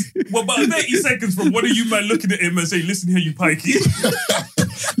least about 30 seconds from one of you man looking at him and saying, "Listen here, you pikey."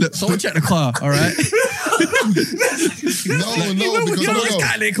 Look, someone check the car, all right? No, because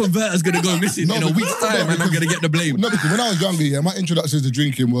catalytic converter's gonna go missing in a week's time, and I'm gonna get the blame. No, because when I was younger, my introduction to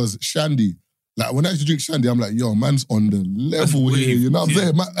drinking was shandy. Like when I used to drink shandy, I'm like, yo, man's on the level here. You know what I'm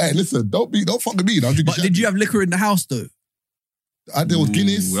saying? Man, hey, listen, don't fuck with me. I'm drinking shandy. Did you have liquor in the house though? There was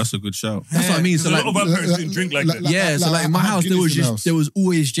Guinness. That's a good shout. That's what I mean. So a like, lot of our parents didn't drink like that. So like in my house, there was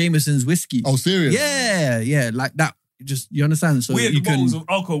always Jameson's whiskey. Oh, serious? Yeah, like that. You understand? So we had the bottles of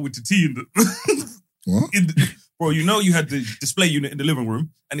alcohol with the tea in the. What? Bro, you had the display unit in the living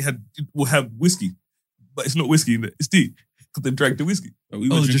room, and it will have whiskey, but it's not whiskey in it. It's tea because they drank the whiskey. We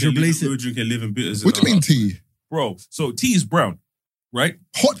were drinking living bitters. What do you mean tea? Bro, so tea is brown. right?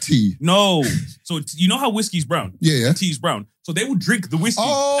 Hot tea. No. So you know how whiskey's brown? Yeah. Tea's brown. So they would drink the whiskey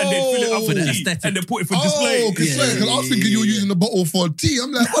and they fill it up For the with tea aesthetic. and they put it for display. Oh, display. Because I was thinking you were using the bottle for tea.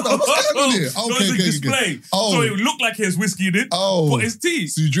 I'm like, what's going on here? No, it's a display. Oh. So it would look like there's whiskey in it, but it's tea.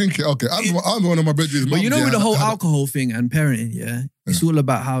 So you drink it. Okay. I'm one of my bedrooms. But you know, with the whole alcohol thing and parenting, it's all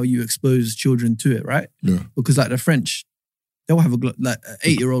about how you expose children to it, right? Yeah. Because like the French, they'll have like an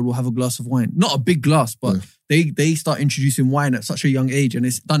 8-year-old will have a glass of wine, not a big glass, but they start introducing wine at such a young age, and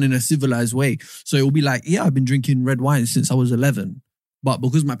it's done in a civilized way. So it will be like, I've been drinking red wine since I was 11, but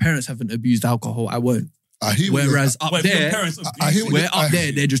because my parents haven't abused alcohol, I won't. I hear. Whereas up there,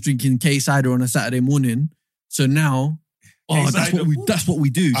 they're just drinking K cider on a Saturday morning. So now, that's what we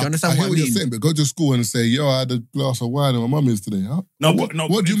do. Do you understand what I mean? You're saying, but go to school and say, "Yo, I had a glass of wine and my mum is today." Huh?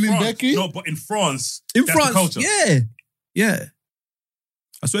 What do you mean, Becky? No, but in France, that's the culture. Yeah.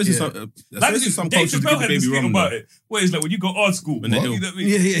 I swear to some Dave cultures Chappelle get the had baby this thing wrong. about it. Where it's like when you go art school, When they're you ill. know what I mean?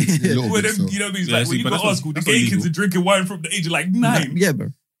 Yeah. A little When bit, so. you know what I mean? It's Yeah, like see, when you but go that's art school, the not gay kids illegal. are drinking wine from the age of like 9. Yeah, bro.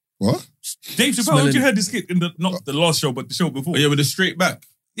 What? Dave Chappelle, haven't you heard this skit in not the last show, but the show before? Oh, yeah, with the straight back.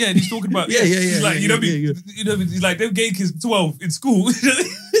 Yeah, and he's talking about Yeah. He's like, you know what I mean? Yeah. You know, he's like them gay kids 12 in school.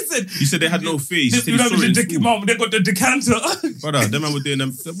 You said they had no face. This, you know, they got the decanter Brother, them man were doing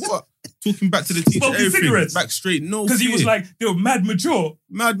them. What? Talking back to the teacher, Smoking everything. cigarettes. Back straight, no because he fear. was like they were mad mature.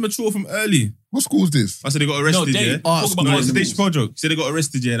 Mad mature from early. What school is this? I said they got arrested, Dave, yeah? talk about No, it's a art Dave schools. Chappelle joke. He said they got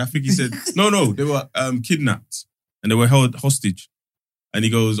arrested, yeah, and I think he said, no, they were kidnapped and they were held hostage. And he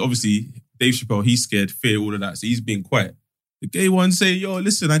goes, obviously, Dave Chappelle, he's scared, fear, all of that, so he's being quiet. The gay one say, yo,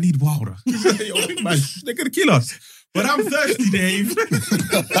 listen, I need water. He's like, yo, big man, they're gonna kill us. But I'm thirsty, Dave.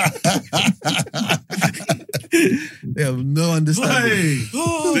 They have no understanding.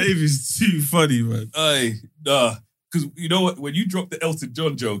 Dave is too funny, man. Because you know what? When you dropped the Elton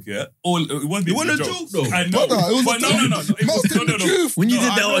John joke, it wasn't It wasn't a joke, though. I know. Brother, it was But no. truth. When you No,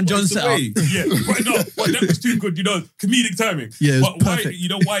 did I that know, on but John it's the setup, way. Yeah, but that was too good. You know, comedic timing. Yeah, it was but perfect. Why? You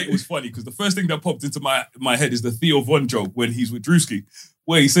know why it was funny? Because the first thing that popped into my head is the Theo Von joke when he's with Drewski,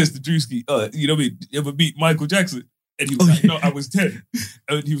 where he says to Drewski, you know what I mean? You ever meet Michael Jackson? And he was like, no, I was 10.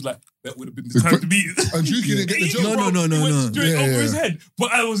 And he was like, that would have been the time to meet. And Drewski didn't get the joke. No. It went straight Yeah, over his head.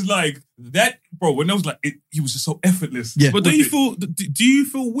 But I was like, that, bro, when I was like, he was just so effortless. Yeah. But do you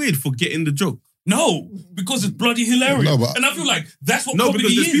feel weird for getting the joke? No, because it's bloody hilarious. No, but- and I feel like that's what No, comedy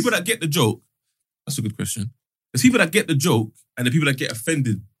because there's is. people that get the joke. That's a good question. There's people that get the joke and the people that get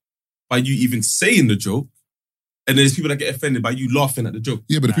offended by you even saying the joke. And there's people that get offended by you laughing at the joke.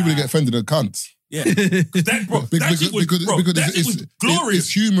 Yeah, but the people that get offended are cunts. Yeah. That, bro, that shit was, that shit was glorious.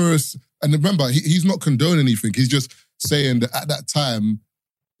 It's humorous. And remember, he's not condoning anything. He's just saying that at that time,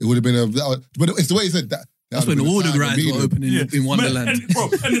 it would have been but it's the way he said that. that's when all the rides were opening in Wonderland. And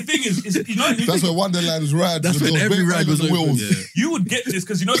the thing is you know, That's where Wonderland's ride. That's when every ride was open. wheels. Yeah. you would get this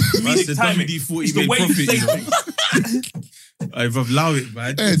because you know comedic the timing. WD-40 It's the made way you profit, say you know. things. I've allowed it,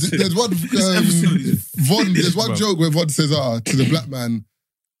 man. Hey, there's one episode is Von. There's finished, one bro. joke where Von says, to the black man,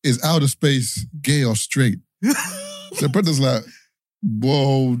 is outer space gay or straight? The brother's like,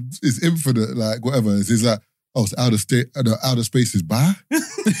 well, it's infinite, like whatever. He's like, oh, it's outer space is bi.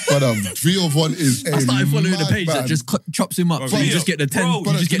 But Theo Von is a I started following the mad page man. that just chops him up. So you just get the 10.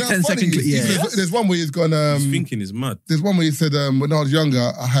 Bro, You just get You know 10 how funny second clip. it is? Yeah. There's one where he's gone. His thinking is mad. There's one where he said, when I was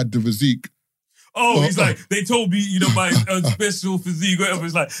younger, I had the physique. Oh, he's like, they told me, you know, my special physique, whatever.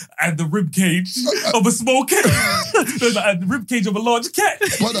 It's like, I had the rib cage of a small cat. It's like, I had the rib cage of a large cat. But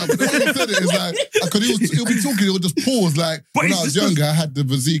the way he said it is like, because he'll be talking, he'll just pause. Like, But when it's I was just- younger, I had the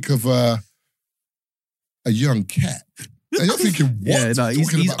physique of a young cat. And you're thinking, what? Yeah, no, he's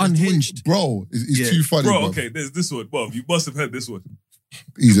Talking about this unhinged. Bro, he's Yeah. too funny, Bro, bro. okay, there's this one. Well, you must have heard this one.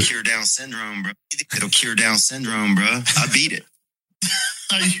 He's Cure Down syndrome, bro. It'll cure Down syndrome, bro. I beat it.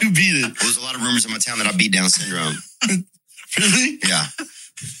 How you beat it? There was a lot of rumors in my town that I beat Down syndrome. Really? Yeah.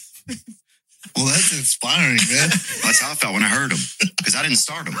 Well, that's inspiring, man. That's how I felt when I heard him. Because I didn't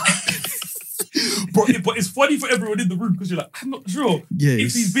start him. Bro, but it's funny for everyone in the room because you're like, I'm not sure Yeah, if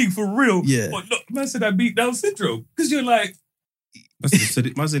it's- he's being for real. Yeah. But look, man said I beat Down syndrome. Because you're like,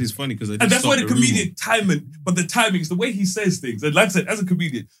 Man said it's funny because I and that's why the comedian timing, but the timing is the way he says things. And like I said, as a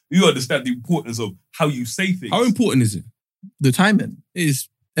comedian, you understand the importance of how you say things. How important is it? The timing is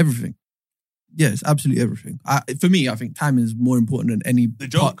everything. Yeah, it's absolutely everything. For me, I think timing is more important than any The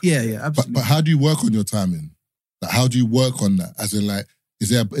joke? part. Yeah, But absolutely. how do you work on your timing? Like, how do you work on that? As in, like, is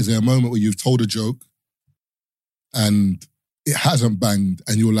there a moment where you've told a joke and it hasn't banged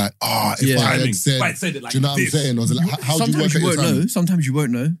and you're like, if Yeah. I Timing. had said, If I said it like do you know what I'm this. saying? Or is it like, how do you work Sometimes at you your won't timing? know. Sometimes you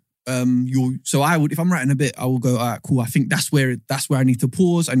won't know. So I would, if I'm writing a bit, I will go, all right, cool. I think that's where I need to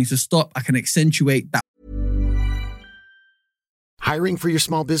pause. I need to stop. I can accentuate that. Hiring for your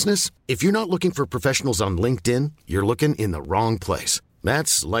small business? If you're not looking for professionals on LinkedIn, you're looking in the wrong place.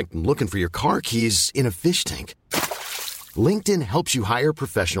 That's like looking for your car keys in a fish tank. LinkedIn helps you hire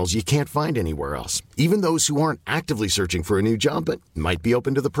professionals you can't find anywhere else, even those who aren't actively searching for a new job but might be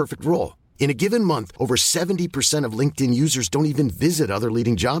open to the perfect role. In a given month, over 70% of LinkedIn users don't even visit other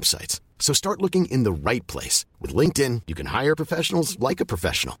leading job sites. So start looking in the right place. With LinkedIn, you can hire professionals like a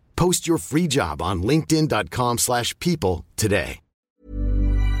professional. Post your free job on linkedin.com/people today.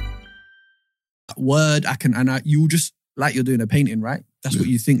 Word, you just, like you're doing a painting, right? That's what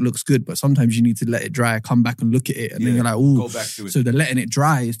you think looks good, but sometimes you need to let it dry, come back and look at it, and then you're like, ooh. Go back to it. So the letting it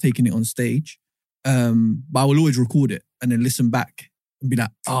dry is taking it on stage. But I will always record it and then listen back and be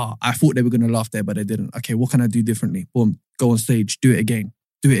like, I thought they were going to laugh there, but they didn't. Okay, what can I do differently? Boom, go on stage, do it again.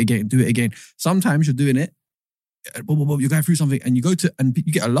 Do it again. Sometimes you're doing it, you're going through something and you go to, and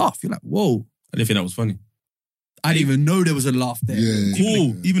you get a laugh. You're like, whoa. I didn't think that was funny. I didn't even know there was a laugh there. Yeah.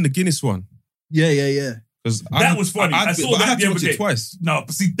 Cool. Even the Guinness one. Yeah. Because that was funny. I saw that the other day. Twice. No,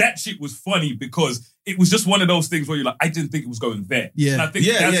 but see, that shit was funny because it was just one of those things where you're like, I didn't think it was going there. Yeah. And I think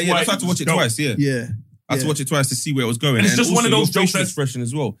That's why why I had to watch it twice. Yeah. I had to watch it twice to see where it was going. And it's just one of those facial jokes that's expression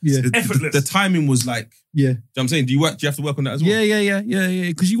as well. Yeah. The timing was like, yeah. You know what I'm saying? Do you have to work on that as well? Yeah.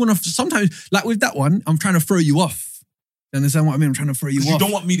 Because you want to, sometimes, like with that one, I'm trying to throw you off. You understand what I mean? I'm trying to throw you off. You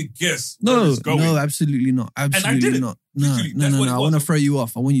don't want me to guess where it's going. No, absolutely not. Absolutely not. No. I want to throw you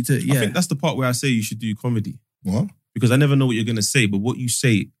off. I want you to, I think that's the part where I say you should do comedy. What? Because I never know what you're going to say, but what you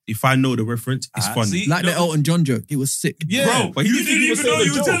say, if I know the reference, it's funny. See? Like the Elton John joke. It was sick. Yeah, Bro, but you didn't even know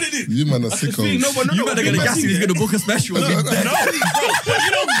you were telling it. You man are sickos. You better get a gas. He's going to book a special. No, bro,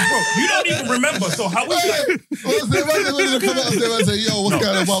 you don't even remember. So how was it? Well, come out and say, yo, what's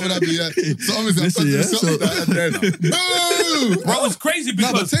going on? Why would I be there? So obviously, Listen, yeah, something like that. No! Bro, it's crazy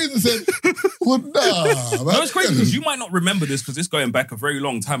Nah, but because... Taser said, well, nah, man. No, it's crazy because you might not remember this because it's going back a very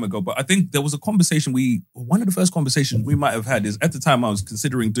long time ago, but I think there was a conversation one of the first conversations we might have had is at the time I was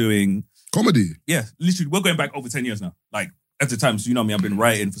considering doing... Comedy? Yeah, literally, we're going back over 10 years now. Like, at the time, so you know me, I've been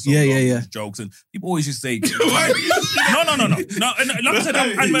writing for so long, yeah. jokes, and people always just say, no. And like I said,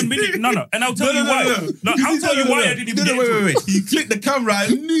 I'm admitting, no, and I'll tell you why. No, I'll tell you why I didn't even get into it. Wait. You clicked the camera, I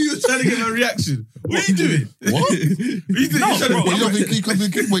knew you were trying to get a reaction. What are you doing? What? You don't think he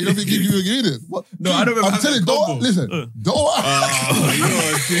were getting it? What? No, I don't remember. I'm telling you, don't. You're a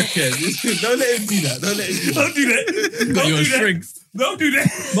dickhead. Don't let him do that. Don't do that. Got your strings. Don't do that.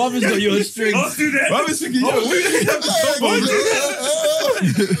 Marvin's got your strings. Don't do that. Marvin's thinking,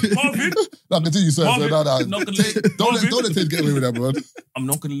 Marvin. No, continue, sir. Marvin, No. I'm not gonna Don't let Ted get away with that, bro. I'm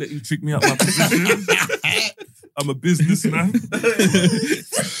not going to let you trick me out my position. I'm a businessman.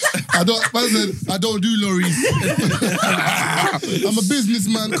 I don't do lorries. I'm a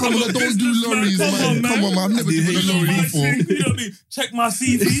businessman. Come on, I don't do lorries, man. Come on, man. I've never driven a lorry before. You know what I mean? Check my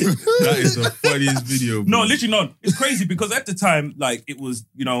CV. That is the funniest video, bro. No, literally not. It's crazy because at the time, like, it was,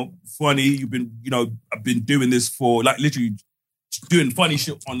 funny. You've been, I've been doing this for, like, literally doing funny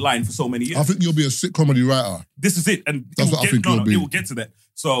shit online for so many years. I think you'll be a sick comedy writer. This is it. And that's what I think you'll be. It will get to that.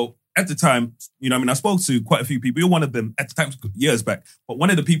 So at the time, I spoke to quite a few people. You're one of them at the time, years back. But one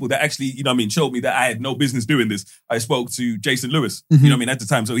of the people that actually, showed me that I had no business doing this, I spoke to Jason Lewis, at the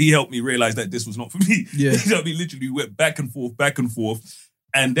time. So he helped me realize that this was not for me. Yeah. Literally we went back and forth.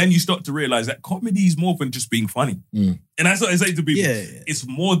 And then you start to realize that comedy is more than just being funny. And that's what I say to people. Yeah. It's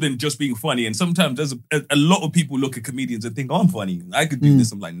more than just being funny. And sometimes there's a lot of people look at comedians and think, oh, I'm funny. I could do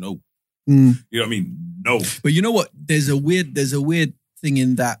this. I'm like, no. You know what I mean? No. But you know what? There's a weird thing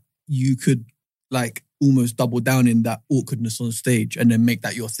in that you could like almost double down in that awkwardness on stage and then make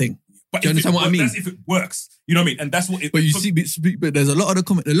that your thing. But do you understand what I mean? That's if it works. You know what I mean? And that's what it... But you see, but there's a lot of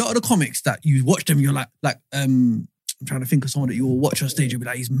the comics that you watch them, you're like, I'm trying to think of someone that you will watch on stage and be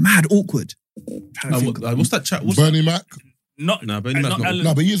like, he's mad awkward. What's that chat? Bernie Mac? Bernie Mac's not.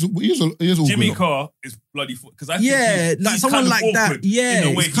 No, but he is awkward. Jimmy Carr is bloody... Because I think like someone like that. Yeah,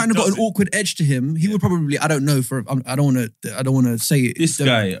 he's kind of got an awkward edge to him. He would probably, I don't know, I don't want to say it. This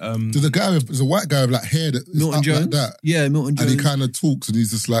guy... There's a white guy with like hair that Milton Jones. Like that. Yeah, Milton Jones. And he kind of talks and he's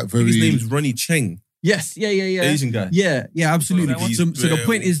just like very... His name's Ronnie Cheng. Yes, yeah. Asian guy. Yeah, absolutely. So the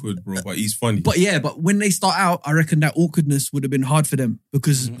point is... awkward, bro, but he's funny. But when they start out, I reckon that awkwardness would have been hard for them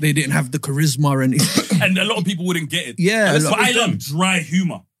because they didn't have the charisma and... and a lot of people wouldn't get it. Yeah. But I love dry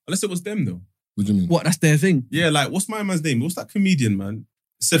humour. Unless it was them, though. What do you mean? What, that's their thing? Yeah, like, what's my man's name? What's that comedian, man?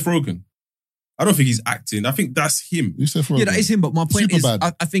 Seth Rogen. I don't think he's acting. I think that's him. Who's Seth Rogen? Yeah, that is him. But my point is,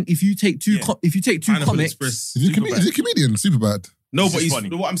 I think if you take two comics... Is he a comedian? Superbad. No, but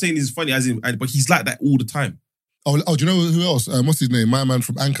what I'm saying is funny, as in, but he's like that all the time. Oh, do you know who else? What's his name? My man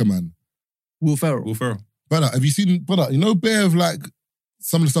from Anchorman. Will Ferrell. Brother, have you seen, brother, you know, bare of like,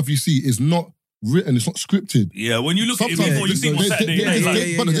 some of the stuff you see is not written, it's not scripted. Yeah, when you look at it Sometimes before, you see on Saturday night.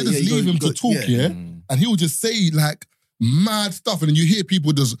 They just leave him to talk, and he will just say like mad stuff, and then you hear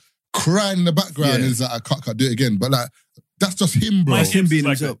people just crying in the background, and it's like, I can't do it again. But like, that's just him, bro. That's him being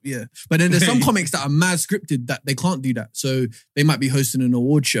like himself, yeah. But then there's some comics that are mad scripted that they can't do that. So they might be hosting an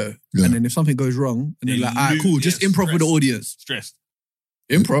award show, and then if something goes wrong, and they're like, all right, cool, just improv with the audience. Stressed.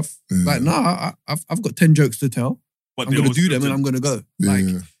 Improv. Like, nah, I've got 10 jokes to tell. But I'm going to do them and I'm going to go. Like,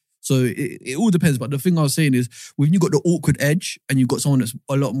 so it all depends. But the thing I was saying is, when you got the awkward edge and you've got someone that's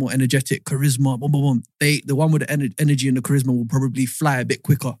a lot more energetic, charisma, boom, boom, boom, the one with the energy and the charisma will probably fly a bit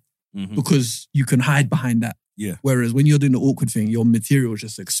quicker because you can hide behind that. Yeah. Whereas when you're doing the awkward thing, your material is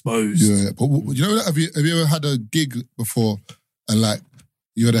just exposed. Yeah. But you know, have you ever had a gig before and like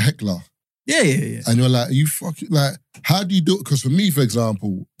you had a heckler? Yeah. And you're like, you fucking like, how do you do it? Because for me, for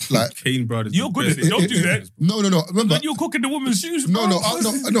example, like Kane Brothers. You're good at it. Don't do that. No. Remember, When you're cooking the woman's shoes, no, bro. I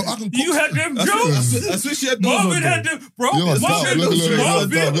can cook. You had them jokes. That's what she had. Marvin had them, bro. You're a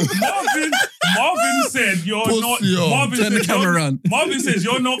Marvin said you're not. Turn the camera around. Marvin says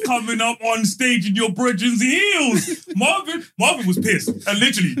you're not coming up on stage in your brethren's heels. Marvin was pissed, and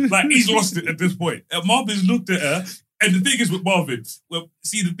literally, like, he's lost it at this point. And Marvin's looked at her. And the thing is with Marvin, well,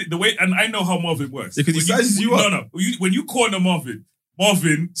 see the way, and I know how Marvin works. Because he sizes you up. No. When you corner Marvin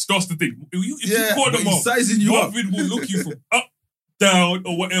starts to think. If you corner Marvin will look you from up, down,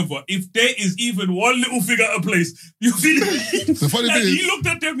 or whatever. If there is even one little thing out of place, you see the funny thing he looked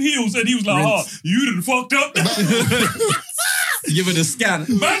at them heels and he was like, you done fucked up. Give it a scan.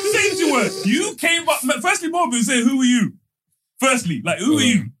 Man said to her, you came up. Firstly, Marvin said, who are you? Firstly, like, who are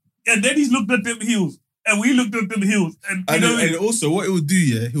you? And then he's looked at them heels. And we looked at them heels. And also, what it will do,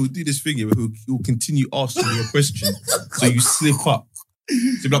 he will do this thing where he will continue asking you a question. So you slip up. So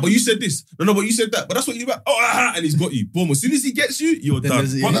you'll be like, but you said this. No, but you said that. But that's what you're about. And he's got you. Boom. As soon as he gets you, you're done.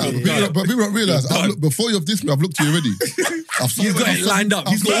 But people don't realise, before you've dissed me, I've looked at you already. He's got it lined up.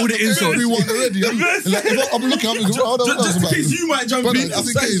 He's got all the insults. Everyone already. I'm looking. Just in case you might jump in.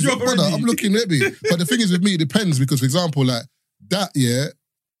 I'm looking at me. But the thing is with me, it depends. Because, for example, like, that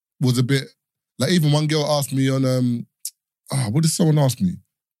was a bit... Like, even one girl asked me on, what did someone ask me?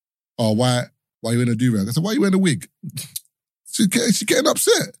 Oh, why you wearing a do-rag? I said, why are you wearing a wig? She's getting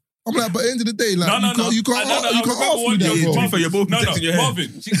upset. I'm like, but at the end of the day, like, you can't ask me that, bro. You're both protecting your head. Marvin,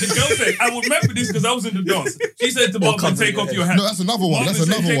 the girl said, I remember this because I was in the dance. She said to Marvin, take off your hat. No, that's another one. Marvin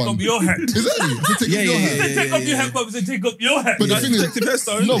said, take off your hat. Exactly. Take off your hat. He said, take off your hat. Marvin said, take off your hat. But the thing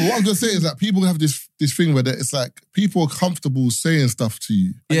is, no, what I'm going to say is that people have this thing where it's like, people are comfortable saying stuff to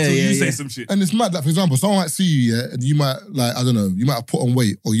you. Until you say some shit. And it's mad. Like, for example, someone might see you, and you might, like, I don't know, you might have put on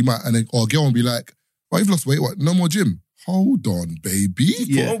weight, or you might, or a girl will be like, oh, you've lost weight, what? No more gym. Hold on, baby.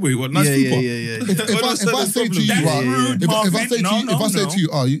 Yeah. Put on weight, what? Nice people. If I say to you, if I say to you,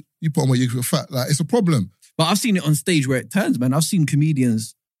 oh, you put on weight, you're fat, like, it's a problem. But I've seen it on stage where it turns, man. I've seen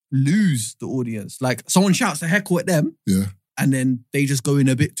comedians lose the audience. Like, someone shouts a heckle at them. Yeah. And then they just go in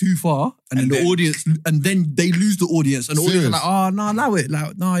a bit too far, and then the audience, and then they lose the audience, and the audience are like, "Oh no, allow it!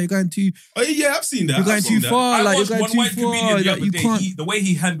 Like, no, you're going too." Oh yeah, I've seen that. You're going too far. Like, you're going too far. Like, you can't. The way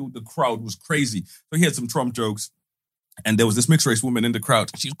he handled the crowd was crazy. So he had some Trump jokes, and there was this mixed race woman in the crowd.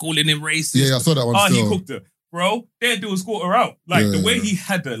 She was calling him racist. Yeah, I saw that one. He cooked her, bro. They had to do a squat her out. Like the way he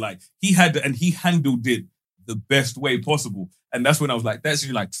had her, like he had her, and he handled it the best way possible. And that's when I was like, that's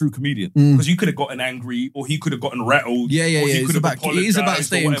really like true comedian. Because you could have gotten angry, or he could have gotten rattled. Yeah. Or he could have It is about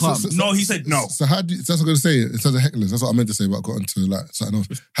staying calm. No, he said no. So how do you, that's what I'm going to say, in terms of hecklers, that's what I meant to say, but I got into like something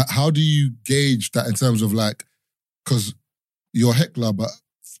else. How do you gauge that in terms of like, because you're a heckler, but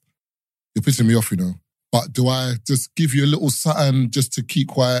you're pissing me off, you know. But do I just give you a little something just to keep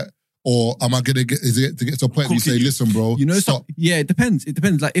quiet? Or am I gonna get to a point where you say, listen, bro, you know, stop? Yeah, it depends. It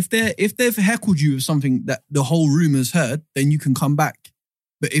depends. Like if they've heckled you with something that the whole room has heard, then you can come back.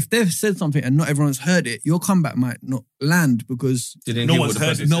 But if they've said something and not everyone's heard it, your comeback might not land because no one's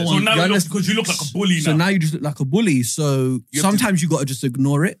heard it. So now because you look like a bully now. So now you just look like a bully. So sometimes you got to just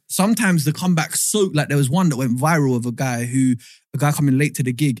ignore it. Sometimes the comeback's so, like there was one that went viral of a guy coming late to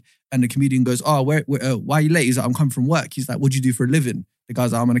the gig, and the comedian goes, "Oh, why are you late?" He's like, "I'm coming from work." He's like, "What do you do for a living?" The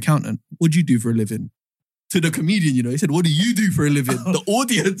guy's like, "I'm an accountant." "What do you do for a living?" To the comedian, you know, he said, "What do you do for a living?" The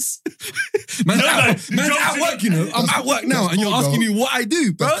audience, man's at work, you know. I'm at work now, and you're asking me what I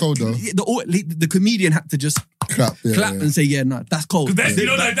do, bro. That's cold, though. The comedian had to just clap and say, "Yeah, no, that's cold." Because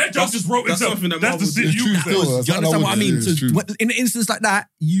that joke just wrote itself. That's the shit you do. You understand what I mean? So in an instance like that,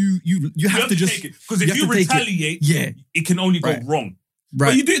 you have to just take it, because if you retaliate, it can only go wrong. Right.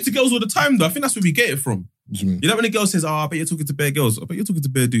 But you do it to girls all the time, though. I think that's where we get it from. You know when a girl says, "Oh, I bet you're talking to bare girls. I bet you're talking to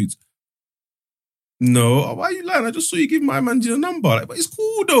bare dudes." No, why are you lying? I just saw you give my man your number. Like, but it's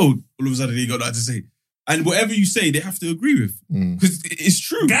cool though. All of a sudden he got nothing to say. And whatever you say, they have to agree with. Because it's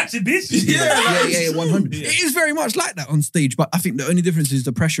true. Gotcha, bitch. Yeah, 100. It is very much like that on stage, but I think the only difference is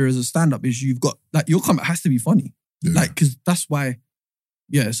the pressure as a stand-up is you've got, like, your comment has to be funny. Yeah. Like, because that's why,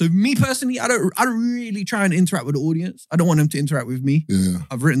 yeah. So me personally, I don't really try and interact with the audience. I don't want them to interact with me. Yeah.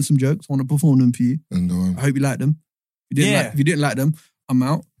 I've written some jokes. I want to perform them for you. And I hope you like them. If you didn't like them, I'm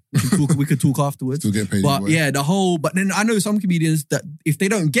out. We could talk afterwards. Still get paid. But yeah, but then I know some comedians that if they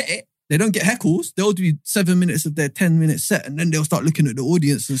don't get it, they don't get heckles, they'll do 7 minutes of their 10-minute set and then they'll start looking at the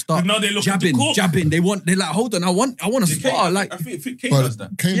audience and start jabbing. They're like, hold on, I want to spar. Like, I think Kane does that.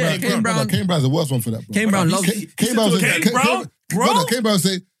 Kane Brown. Kane Brown's the worst one for that, bro. Kane Brown loves it. Kane Brown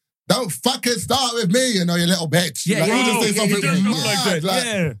say, don't fucking start with me, you know, you little bitch. Yeah, like, yeah, he just say something yeah. mad.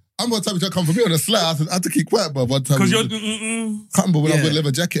 Like, I'm gonna tell you to come for me on the slide. I had to keep quiet, but one time. Because you're... Can't remember when I was with a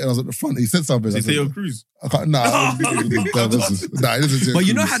leather jacket and I was at the front. He said something. Is it Theo Cruz? I can't. Nah, But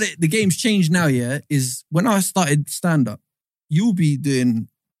you know how the game's changed now, yeah? Is when I started stand-up, you'll be doing,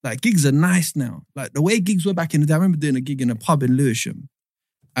 like, gigs are nice now. Like, the way gigs were back in the day, I remember doing a gig in a pub in Lewisham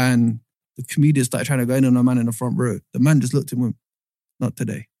and the comedian started trying to go in on a man in the front row. The man just looked at him, not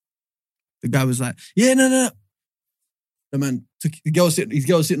today. The guy was like, yeah, no. The man took his girl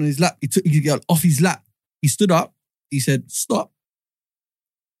sitting on his lap. He took his girl off his lap. He stood up. He said, stop.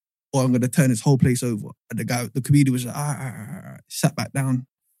 Or I'm going to turn this whole place over. And the comedian was like, sat back down,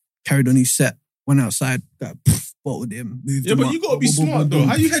 carried on his set, went outside, bottled him, moved him but up. you got to be smart though.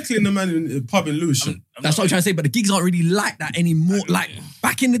 How you heckling the man in the pub in Lewisham? That's what I'm trying to say, but the gigs aren't really like that anymore. Like,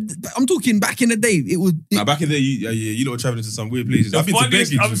 I'm talking back in the day, it was... back in the day, you lot were traveling to some weird places.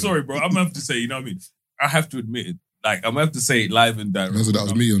 I'm sorry, bro. I'm going to have to say, you know what I mean? I have to admit it. Like, I'm going to have to say it live and direct. So that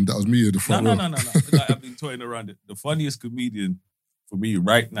was me at the front row. No. Like, I've been toying around it. The funniest comedian for me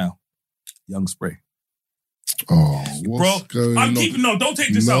right now, Young Spray. Oh, what's going on? Don't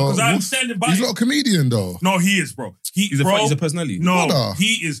take this out because I'm standing by. He's not a comedian though. No, he is, bro. He's a personality. No,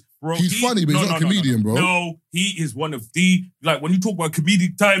 he is, bro. He's funny, but he's not a comedian, bro. No, he is one of the, like, when you talk about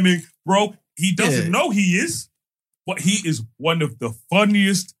comedic timing, bro, he doesn't know he is, but he is one of the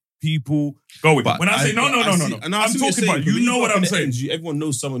funniest people going. But when I say no. I'm talking about, you know what I'm saying. Everyone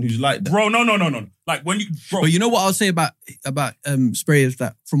knows someone who's like that. Bro, no. Like when you, bro. But you know what I'll say about Spray is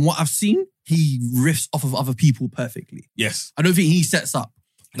that from what I've seen, he riffs off of other people perfectly. Yes. I don't think he sets up.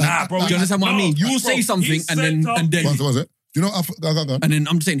 Nah, bro. Do you understand what I mean? You will say something and then. Was it? Do you know what go. And then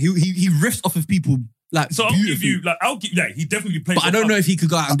I'm just saying, he riffs off of people. Like, so he definitely plays. But I don't know if he could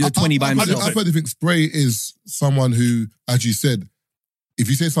go out and do a 20 by himself. I personally think Spray is someone who, as you said, if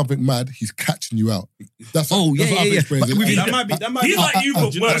you say something mad, he's catching you out. That's what I think Spray is. That might he's be. like you,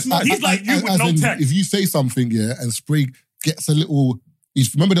 but worse. He's like you with no tact. If you say something, and Spray gets a little.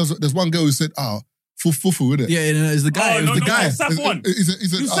 Remember, there's one girl who said, fufu, isn't it? Yeah, it's the guy. It was the guy. Seth one.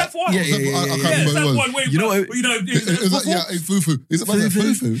 Seth one. I can't remember who it was. You know, fufu. Is it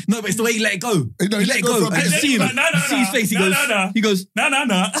fufu? No, but it's the way he let it go. He let it go. I just see him. See his face. He goes, no.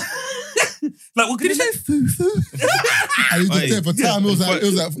 Like, what did he say? Fufu. And he just there for time. It was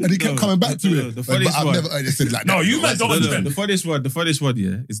like, and he kept coming back to it. The funniest I've one. never heard it said like that. No, you guys don't understand. The funniest one,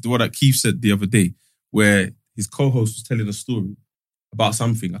 is the one that Keith said the other day, where his co-host was telling a story about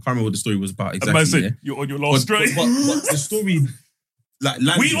something. I can't remember what the story was about exactly. You're on your last straight. But the story, like,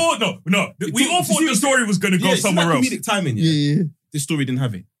 landed. We all thought the story was going to go somewhere else. Comedic timing, yeah. This story didn't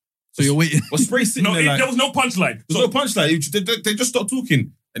have it. So you're waiting. But Spray sitting there like... there was no punchline. There was no punchline. They just stopped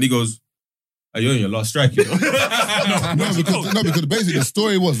talking. And he goes, you're on your last strike, you know? because basically the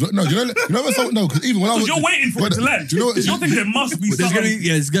story was... No, you know what? No, because even when I was... You're waiting for it to land. Do you know what? You think there must be something...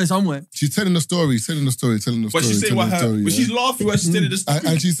 It's going somewhere. She's telling the story. But she's saying but she's laughing while she's telling the story.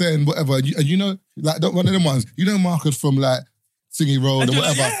 And she's saying whatever. And you know, like one of them ones, you know Marcus from like Singing Road or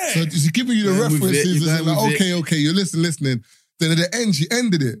whatever. Yeah. So she's giving you the references and like, okay, you're listening. Then at the end, she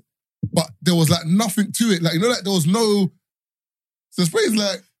ended it. But there was like nothing to it. Like, you know, like there was no... So Spray's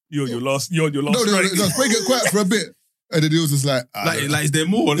like... You're on your last strike. No, Spray get quiet for a bit. And then he was just like... is there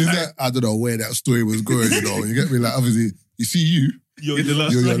more? I don't know where that story was going, you know. You get me? Like, obviously, you see you're your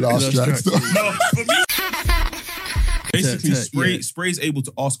last strike. No, for me... Basically, Spray's able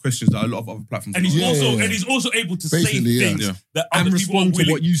to ask questions that a lot of other platforms and he's also able to say things that other and people are respond willing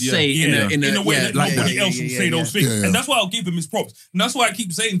to what you say in a way that nobody else will say those things. Yeah. And that's why I'll give him his props. And that's why I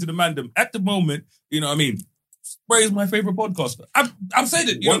keep saying to the mandem, at the moment, you know what I mean, Spray is my favorite podcaster. I've said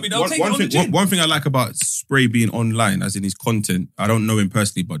it. You know what I mean? I'll take it on the chin. One thing I like about Spray being online, as in his content, I don't know him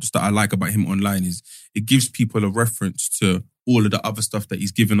personally, but just that I like about him online is it gives people a reference to all of the other stuff that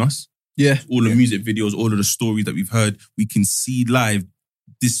he's given us. Yeah. All the music videos, all of the stories that we've heard, we can see live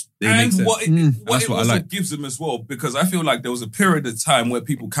this they and make sense. what That's it what I also like. gives him as well, because I feel like there was a period of time where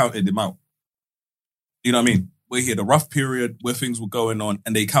people counted him out. You know what I mean? Where he had a rough period where things were going on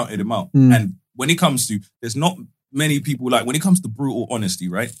and they counted him out. And when it comes to, there's not many people, like when it comes to brutal honesty,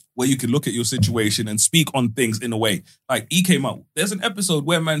 right? Where you can look at your situation and speak on things in a way. Like he came out. There's an episode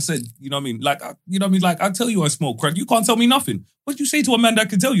where man said, you know what I mean? Like, you know what I mean? Like, I tell you I smoke crack. You can't tell me nothing. What you say to a man that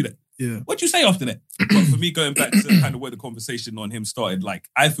can tell you that? Yeah. What you say after that? But for me, going back to kind of where the conversation on him started, like,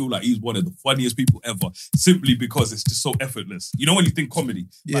 I feel like he's one of the funniest people ever, simply because it's just so effortless. You know, when you think comedy,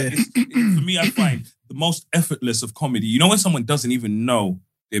 like, for me, I find the most effortless of comedy, you know, when someone doesn't even know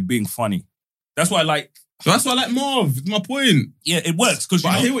they're being funny. That's why I like. That's why I like Marv. It's my point. Yeah, it works because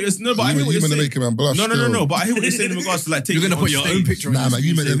I hear what you're saying. But I hear what you're saying. Make a man blush. No. But I hear what you're saying in regards to like taking. You're gonna put your own picture on. Nah, man,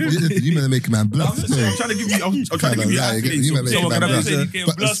 you meant to make a man blush. I'm trying to give you. I'm trying to give you accolades. You meant to make a man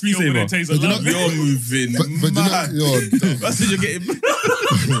blush. You're moving. But you're That's what you're getting.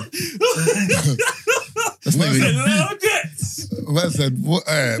 That's not even. Well said.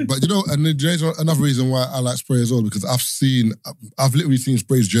 But you know, and there's another reason why I like Spray as well, because I've literally seen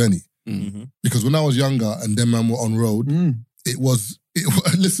Spray's journey. Mm-hmm. Because when I was younger and them man were on road, it was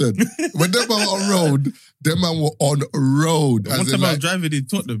listen, when them man were on road, them man were on road. One time I was driving in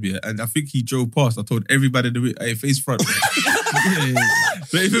Tottenham, and I think he drove past. I told everybody in the way, hey, face front.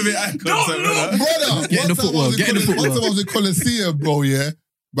 But even with eye contact, brother, get in the footwork. Get in the footwork. One time I was in Coliseum, bro, yeah.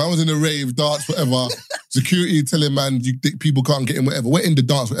 But I was in a rave, dance, whatever. Security telling man, you think people can't get in, whatever. We're in the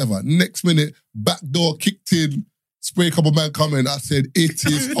dance, whatever. Next minute, back door kicked in. Spray a couple man coming. I said, it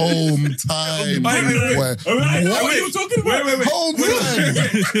is home time. What are you talking about? Wait. Home time.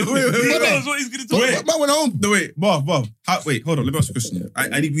 He knows what he's going to talk about. Man went home. No, wait, Marv. Wait, hold on. Let me ask you a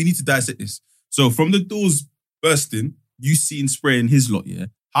question. We need to dissect this. So from the doors bursting, you seen Spray in his lot, yeah?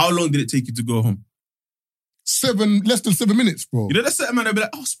 How long did it take you to go home? Less than 7 minutes, bro. You know, that's certain man that'll be like,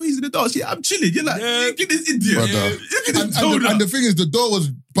 oh, Spray's in the dance. Yeah, I'm chilling. You're like, look at this idiot. And the thing is, the door was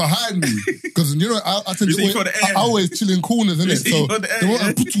behind me. Because, you know, I tend to I always chill in corners, innit? So,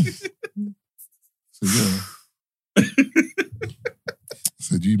 I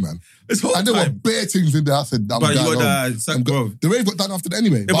said, you, man. And there were bare things in there. I said, I'm going home. The rave got done after that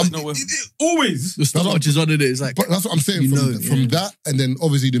anyway. Always. The starch is on it. It's like, but that's what I'm saying. From that, and then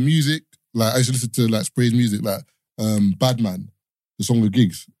obviously the music. Like I used to listen to like Spray's music, like Bad Man, the song with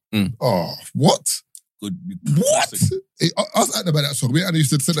Gigs. Oh, what? Good. What? I was acting about that song. Me and I used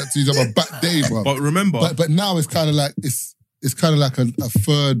to say that to each other back day, bro. But remember, but now it's kind of like it's kind of like a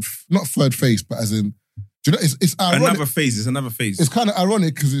third, not third face, but as in, do you know, it's ironic. Another phase. It's kind of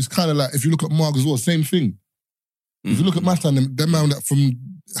ironic because it's kind of like if you look at Mark as well, same thing. If you look at Master and them man that from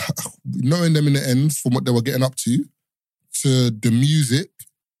knowing them in the ends from what they were getting up to the music.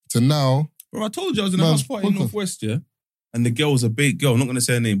 So now... Bro, I told you I was in a house party in Northwest, yeah? And the girl was a bait girl. I'm not going to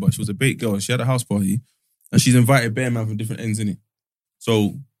say her name, but she was a bait girl. She had a house party. And she's invited bare man from different ends, innit?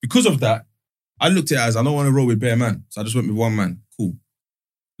 So, because of that, I looked at it as, I don't want to roll with bare man. So I just went with one man. Cool.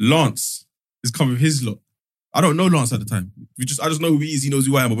 Lance is coming with his lot. I don't know Lance at the time. I just know who he is. He knows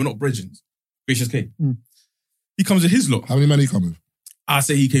who I am, but we're not brethren. Gracious K. He comes with his lot. How many men he come with? I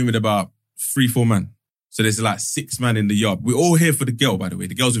say he came with about 3-4 man. So there's like 6 man in the yard. We're all here for the girl, by the way.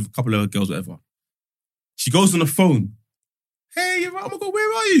 The girl's with a couple of girls, whatever. She goes on the phone. Hey, oh my God,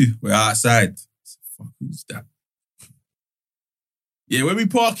 where are you? We're outside. I said, fuck, who's that? Yeah, when we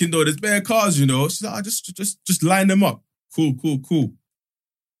parking though, there's bare cars, you know. She's like, just line them up. Cool.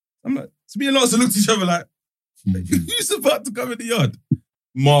 I'm like, so me and Lance looked at each other like, who's about to come in the yard?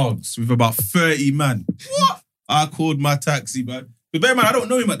 Margs with about 30 man. What? I called my taxi, man. But bear man, I don't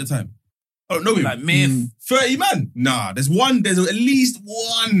know him at the time. I don't know him. Like myth. 30 man. Nah, there's at least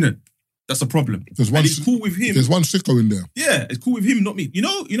one. That's a problem. He's cool with him. There's one sicko in there. Yeah, it's cool with him, not me. You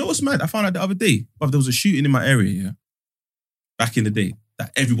know what's mad? I found out the other day, there was a shooting in my area, yeah, back in the day,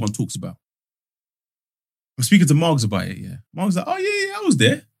 that everyone talks about. I'm speaking to Margs about it, yeah. Margs like, oh yeah, I was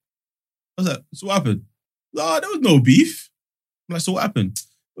there. I was like, so what happened? No, there was no beef. I'm like, so what happened? I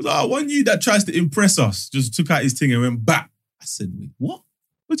was like, one you that tries to impress us just took out his thing and went back. I said, wait, what?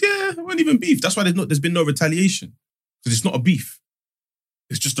 But yeah, it wasn't even beef. That's why there's been no retaliation. Because it's not a beef.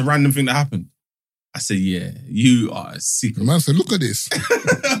 It's just a random thing that happened. I said, yeah, you are a sick. The man said, look at this. I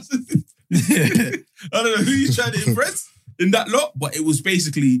don't know who you trying to impress in that lot, but it was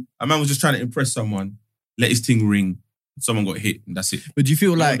basically, a man was just trying to impress someone, let his thing ring, someone got hit, and that's it. But do you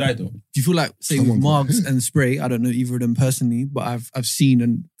feel like, say Someone with got Margs hit. and Spray, I don't know either of them personally, but I've seen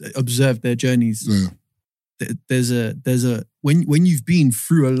and observed their journeys. Yeah. There's a when you've been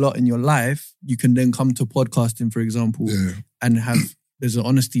through a lot in your life, you can then come to podcasting, for example, and have there's an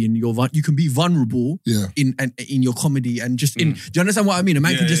honesty in your you can be vulnerable in your comedy and just in. Do you understand what I mean? A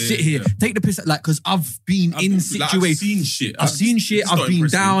man can just sit here, take the piss, like, because I've been in situations. I've seen shit. I've been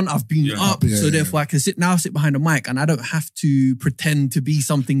down. I've been up. So therefore, I can sit behind a mic, and I don't have to pretend to be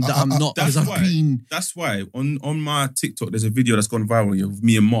something that I'm not, because I've been. That's why on my TikTok, there's a video that's gone viral of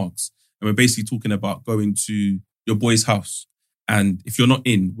me and Marks, and we're basically talking about going to your boy's house, and if you're not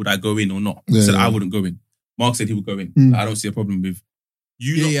in, would I go in or not? I said I wouldn't go in. Mark said he would go in. I don't see a problem with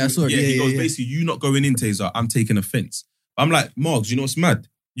you. He goes, basically, you not going in, Taser, I'm taking offense. I'm like, Marks, you know what's mad?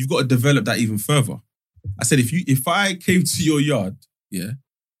 You've got to develop that even further. I said, if I came to your yard, and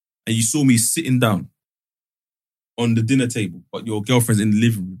you saw me sitting down on the dinner table, but your girlfriend's in the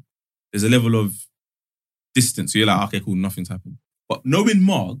living room, there's a level of distance. So you're like, okay, cool, nothing's happened. But knowing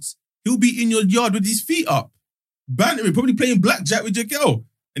Marks, he'll be in your yard with his feet up, bantering, probably playing blackjack with your girl.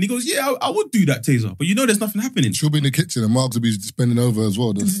 And he goes, yeah, I would do that, Taser. But you know there's nothing happening. She'll be in the kitchen and Marks will be spending over as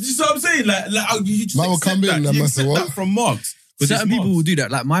well. You see what I'm saying? Like you just will come in and mess that from Marks. Certain people will do that.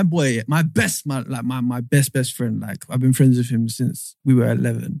 Like my boy, my best friend, like I've been friends with him since we were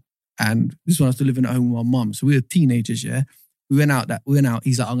 11. And this one I was still living at home with my mum. So we were teenagers, We went out.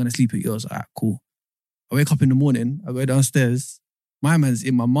 He's like, I'm going to sleep at yours. All right, cool. I wake up in the morning. I go downstairs. My man's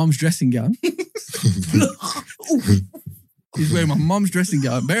in my mum's dressing gown. He's wearing my mum's dressing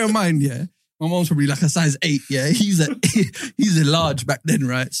gown. Bear in mind, my mum's probably like a size 8, He's a large back then,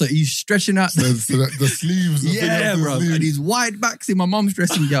 right? So he's stretching out the sleeves. Bro. And he's wide backs in my mum's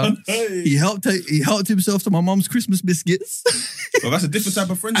dressing gown. He helped himself to my mum's Christmas biscuits. Well, that's a different type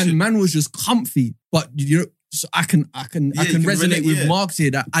of friendship. And man was just comfy. But you know, so I can resonate with Marks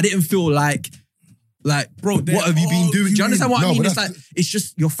here that I didn't feel like, bro, what have you been doing? Do you understand what I mean? It's like, it's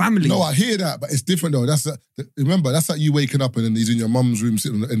just your family. No, I hear that, but it's different though. Remember, that's like you waking up and then he's in your mum's room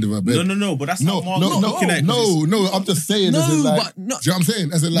sitting on the end of her bed. No, but that's not Mark looking at. No, I'm just saying. No, as in like, but no. Do you know what I'm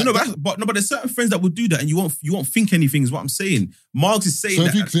saying? As in like, but there's certain friends that would do that, and you won't think anything. Is what I'm saying. Marks is saying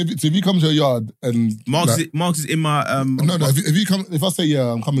that. So if you come to a yard and Marks is in my No. If I say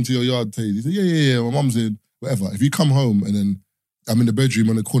I'm coming to your yard, Tay, you say yeah, my mum's in whatever. If you come home and then I'm in the bedroom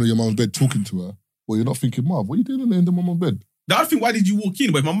on the corner of your mum's bed talking to her. Well, you're not thinking, Marv, what are you doing on the end of my mum's bed? I think, why did you walk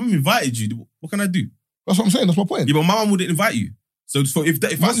in? But if my mum invited you, what can I do? That's what I'm saying. That's my point. Yeah, but my mum wouldn't invite you. So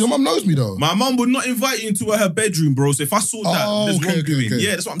if your mum knows me though. My mum would not invite you into her bedroom, bro. So if I saw that, there's wrongdoing. Okay.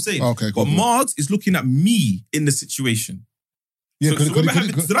 Yeah, that's what I'm saying. Okay, cool. But Marks is looking at me in the situation. Yeah, so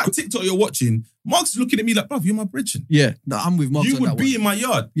that TikTok you're watching, Marks is looking at me like, bruv, you're my brethren. Yeah, no, I'm with Marks. You would be in my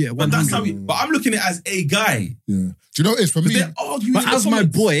yard. Yeah, but that's how. But I'm looking at it as a guy. Yeah. Do you know what it is for me? But as my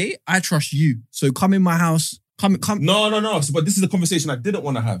boy, I trust you. So come in my house. Come. No. But this is a conversation I didn't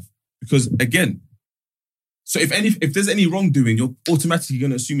want to have because again, so if there's any wrongdoing, you're automatically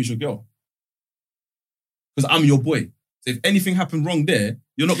going to assume it's your girl because I'm your boy. So if anything happened wrong there,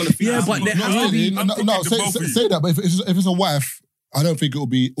 you're not going to feel. Yeah, but say that. But if it's a wife. I don't think it will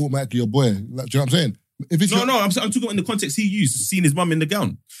be automatically your boy. Like, do you know what I'm saying? If it's I'm talking about in the context he used, seeing his mum in the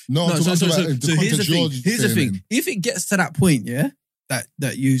gown. So here's the thing. If it gets to that point,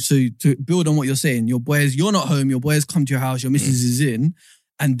 that you, so to build on what you're saying, you're not home, your boys come to your house, your missus is in,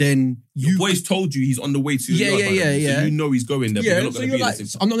 and then your boys told you he's on the way to the yard. So you know he's going there, but you're not going to be there.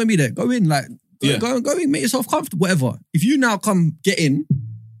 I'm not going to be there. Go in, go in, make yourself comfortable, whatever. If you now get in,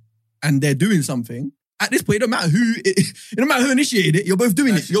 and they're doing something, at this point, it don't matter who initiated it. You're both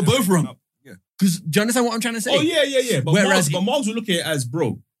doing it. You're both wrong. Yeah. Because do you understand what I'm trying to say? Oh yeah. But Marks will look at it as,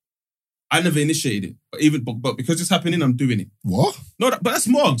 bro, I never initiated it, but because it's happening, I'm doing it. What? No, but that's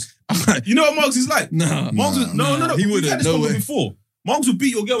Marks. You know what Marks is like? No. He wouldn't. No way. Before Marks would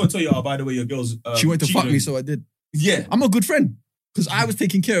beat your girl and tell you, oh, by the way, your girl's. She wanted to fuck me, so I did. Yeah, I'm a good friend. Because I was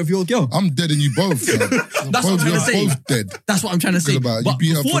taking care of your girl. I'm dead and you both. That's what I'm trying to say. Both dead. That's what I'm trying to say. But you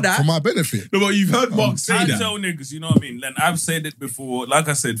beat up for my benefit. No, but you've heard Mark say that. I tell niggas, you know what I mean? And I've said it before. Like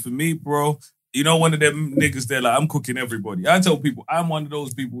I said, for me, bro, you know, one of them niggas there, like, I'm cooking everybody. I tell people, I'm one of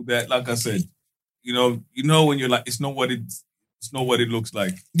those people that, like I said, you know when you're like, it's not what it looks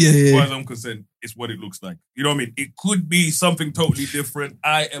like. Yeah. As far as I'm concerned, it's what it looks like. You know what I mean? It could be something totally different.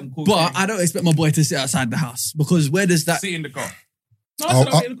 I am cooking. But I don't expect my boy to sit outside the house because where does that... Sit in the car. No, I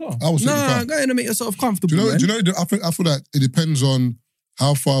will sit in the car. Go in and make yourself comfortable. Do you know? I feel like it depends on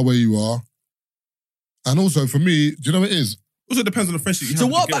how far away you are, and also for me, do you know what it is? Also depends on the friendship you have. So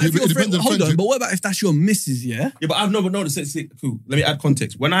what about if your friend? Hold on, but what about if that's your missus? Yeah. Yeah, but I've never noticed it. Cool. Let me add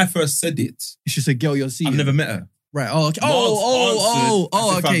context. When I first said it, it's just a girl you're seeing. I've never met her. Right. Oh, okay.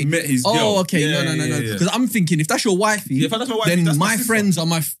 If Okay. I met his girl. Oh, okay. Yeah, No. yeah. Because I'm thinking if that's your wifey, Yeah, if that's my wifey, then that's my my sister. friends are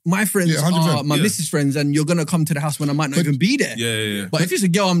my friends Yeah, 100%. are my Yeah. missus friends, and you're gonna come to the house when I might not even be there. Yeah. But if it's a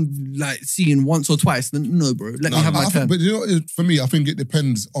girl I'm like seeing once or twice, then no, bro. Let me have my turn. But you know, for me, I think it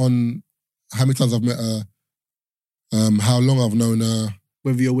depends on how many times I've met her, how long I've known her,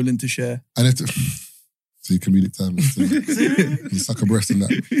 Whether you're willing to share. and if see comedic timing, you suck a breast in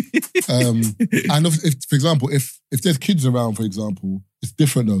that. And if, for example, if there's kids around, for example, it's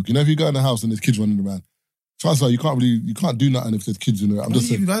different though. You know, if you go in the house and there's kids running around, chances are you can't do nothing if there's kids in there. I'm just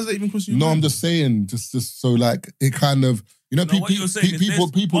saying. Why does that even cross your No, mind? I'm just saying, just so like it kind of, you know, what you're saying is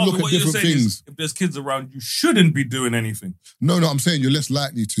people look at different things. If there's kids around, you shouldn't be doing anything. No, I'm saying you're less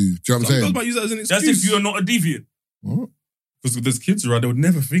likely to. Do you know what I'm I saying? might use that as an excuse. That's if you're not a deviant. What? Because if there's kids around, they would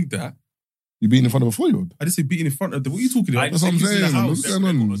never think that. You being in front of a 4-year-old? I just say beating in front of them. What are you talking about? That's what I'm saying. What's going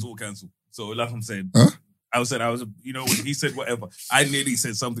on? It was all cancelled. So like I'm saying, Huh? you know, when he said whatever, I nearly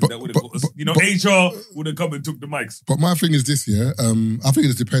said something But- that would have but- got us. but- You know, but- HR would have come and took the mics. But my thing is this, yeah. I think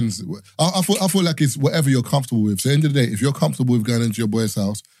it just depends. I feel like it's whatever you're comfortable with. So at the end of the day, if you're comfortable with going into your boy's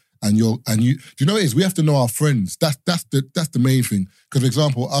house and you, do you know what it is? We have to know our friends. That's the main thing. Because for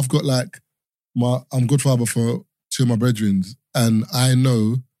example, I've got I'm godfather for two of my brethren, and I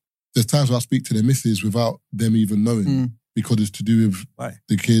know there's times where I speak to their missus without them even knowing because it's to do with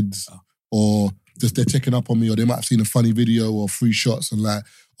the kids or just they're checking up on me, or they might have seen a funny video or 3 shots and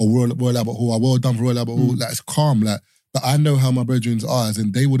or Royal Albert Hall, well done for Royal Albert Hall. Like it's calm, but I know how my brethren are, as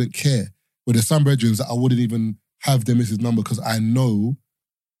in they wouldn't care. But there's some brethren that I wouldn't even have their missus number because I know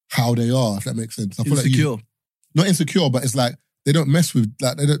how they are, if that makes sense. I feel Insecure. Not insecure, but it's like they don't mess with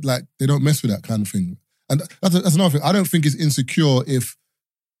they don't mess with that kind of thing. And that's another thing. I don't think it's insecure if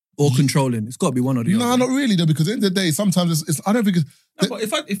Or controlling. It's got to be one or the other. no, not really though, because at the end of the day, sometimes it's I don't think it's No, but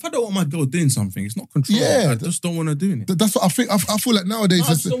if I don't want my girl doing something, it's not control. Yeah. I just don't want her doing it. that's what I think. I feel like nowadays, No, I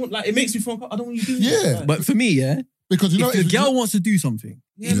just don't want, it makes me feel I don't want you doing Yeah. it. Like, But for me, yeah, because you know if the girl wants to do something,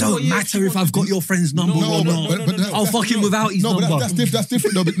 Yeah, it no, don't yeah, matter she if I've got your friend's number No, or but- not. but that- I'll that's- fuck him no, without his no, number. but that's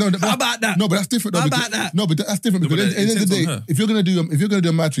different. No, but no, How about that? No, but that's different. How though, about because- that? No, but that's different No, because but at the end of the it depends day, on her. if you're gonna do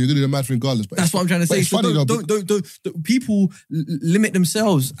a match, you're gonna do a match regardless. But That's what I'm trying to but say. it's So funny though. don't people limit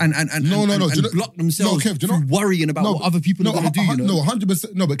themselves and No, do you know- block themselves no, Kev, do you know- through worrying about what other people are going to do, you know? No,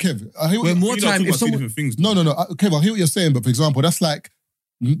 100%. No, but Kev, I hear what Where you're- more you lot time, talk if about two someone... different things. No, Kev, I hear what you're saying, but for example, that's like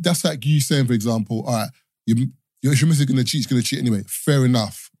you saying, for example, all right, if your missus is gonna cheat, she's gonna cheat anyway. Fair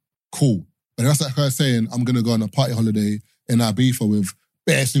enough, cool. But that's like her saying, I'm gonna go on a party holiday in Ibiza with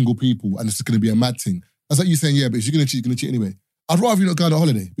bare single people, and it's just gonna be a mad thing. That's like you saying, yeah, but if she's gonna cheat anyway. I'd rather you not go on a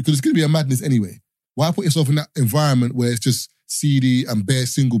holiday because it's gonna be a madness anyway. Why put yourself in that environment where it's just seedy and bare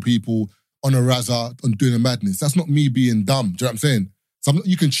single people on a razza and doing a madness? That's not me being dumb. Do you know what I'm saying? So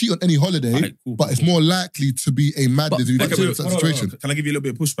you can cheat on any holiday, Alright, cool, but it's more likely to be a madness if you Okay, get into wait, that hold on, situation. hold on. Can I give you a little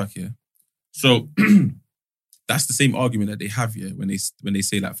bit of pushback here? So that's the same argument that they have here when they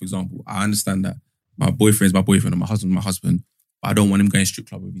say, like, for example, I understand that my boyfriend's my boyfriend and my husband's my husband, but I don't want him going strip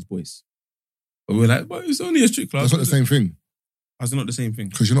club with his boys. But we're like, well, it's only a strip club. That's not the same thing That's not the same thing.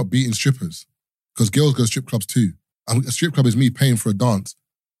 because you're not beating strippers. Because girls go to strip clubs too. A strip club is me paying for a dance.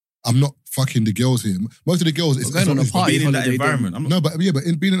 I'm not fucking the girls here. Most of the girls, it's going on a party Being in that holiday, environment. I'm not, No, but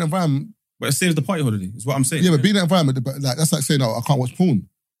in being in an environment, but it's the same as the party holiday, is what I'm saying. yeah, but being in an environment, but like that's like saying, oh, I can't watch porn.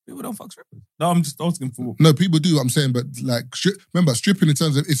 People don't fuck strippers. No, I'm just asking for. No, people do. I'm saying, but like, remember, stripping in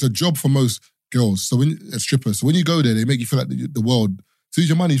terms of it's a job for most girls. So when a stripper, so when you go there, they make you feel like the world. As soon as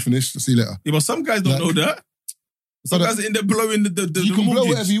your money's finished, see you later. Yeah, but some guys don't Like- know that. Some But guys are in there blowing the You can blow mortgage.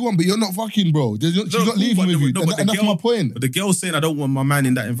 whatever you want, but you're not fucking, bro. She's No, not cool, leaving but with the- you, no, but and the that's girl- my point. But the girl's saying, I don't want my man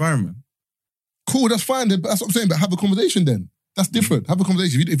in that environment. Cool, that's fine. But that's what I'm saying. But have a conversation then. That's different. Have a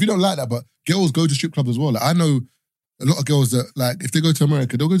conversation. If you don't like that, but girls go to strip clubs as well. Like, I know a lot of girls that, like, if they go to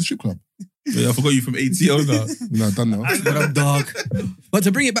America, they'll go to strip club. Yeah, I forgot you from ATO now. No, I don't know. But I'm dark. But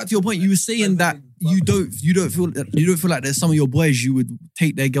to bring it back to your point, you were saying that you don't feel like there's some of your boys you would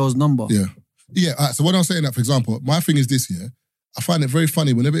take their girl's number. Yeah. Yeah, all right, so when I'm saying that, for example, my thing is this, yeah, I find it very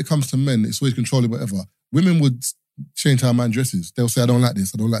funny, whenever it comes to men, it's always controlling whatever. Women would change how a man dresses. They'll say, I don't like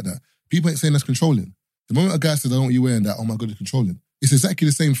this, I don't like that. People ain't saying that's controlling. The moment a guy says, I don't want you wearing that, oh my God, it's controlling. It's exactly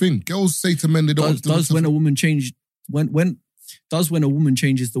the same thing. Girls say to men they don't want Does when a woman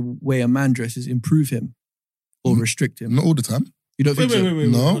changes the way a man dresses improve him or restrict him? Not all the time. You don't think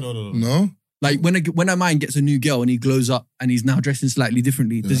so? No. Like when a man gets a new girl and he glows up and he's now dressing slightly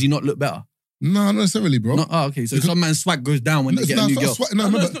differently, does he not look better? No, not necessarily, bro. Okay. So some man's swag goes down when they get a new girl.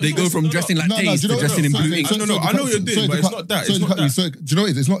 They go from dressing like Taze to dressing in blue ink. I know what you're doing, but it's not that. It's not that. So, do you know what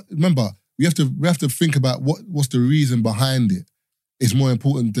it is? It's not, remember, we have to think about what's the reason behind it. is more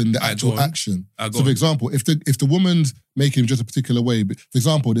important than the actual action. So, for example, if the woman's making just a particular way, but for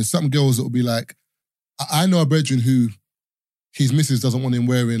example, there's some girls that will be like, I know a brethren who his missus doesn't want him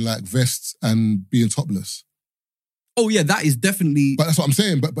wearing like vests and being topless. Oh yeah, that is definitely. But that's what I'm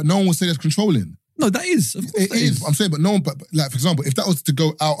saying. But no one will say that's controlling. No, that is. Of course it is. I'm saying, but no one. But like for example, if that was to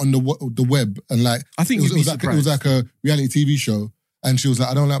go out on the web and like, I think it was like a reality TV show, and she was like,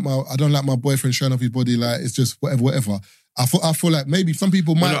 I don't like my boyfriend showing off his body. Like it's just whatever. I feel like maybe some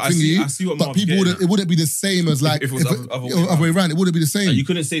people might think but people it wouldn't be the same as like if it was other way around. It wouldn't be the same. Like you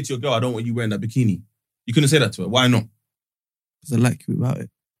couldn't say to your girl, I don't want you wearing that bikini. You couldn't say that to her. Why not? Because I like you about it.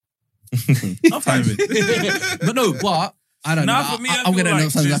 I'm fine with it. But I don't know. For me, I'm going to know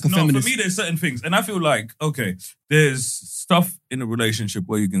something like a feminist. For me, there's certain things. And I feel like, okay, there's stuff in a relationship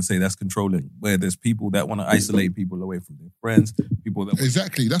where you can say that's controlling, where there's people that want to isolate people away from their friends, people that...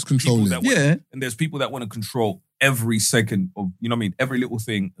 Exactly, that's controlling. And there's people that want to control every second of, you know what I mean, every little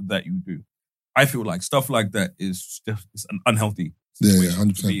thing that you do. I feel like stuff like that is just an unhealthy situation. Yeah,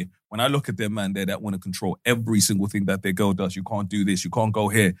 100%. When I look at their man there that want to control every single thing that their girl does, you can't do this, you can't go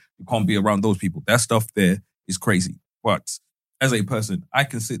here, you can't be around those people. That stuff there is crazy. But as a person, I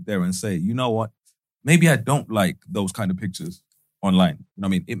can sit there and say, you know what? Maybe I don't like those kind of pictures online. You know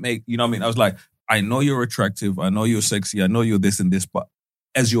what I mean? You know what I mean? I was like, I know you're attractive, I know you're sexy, I know you're this and this, but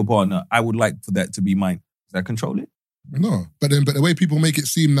as your partner, I would like for that to be mine. Is that controlling? No, but the way people make it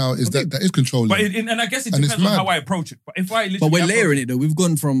seem now is that is controlling. But and I guess it depends on how I approach it. But if I but we're layering it though. We've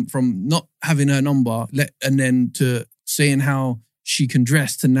gone from not having her number and then to saying how she can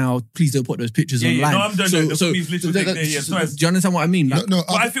dress to now, please don't put those pictures online. Yeah, no, I'm done. Do you understand what I mean? Like,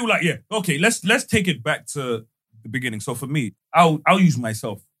 but I feel like okay. Let's take it back to the beginning. So for me, I'll use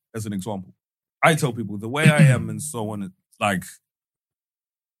myself as an example. I tell people the way I am and so on. Like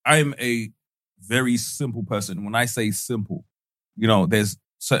I'm a very simple person. When I say simple, you know, there's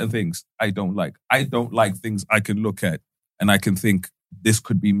certain things I don't like. I don't like things I can look at and I can think this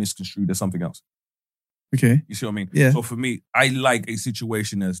could be misconstrued as something else. Okay. You see what I mean? Yeah. So for me, I like a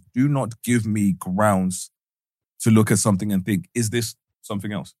situation as do not give me grounds to look at something and think, is this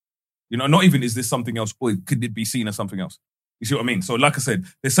something else? You know, not even is this something else or could it be seen as something else? You see what I mean? So like I said,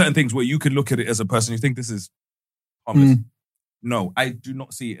 there's certain things where you can look at it as a person, you think this is harmless. No, I do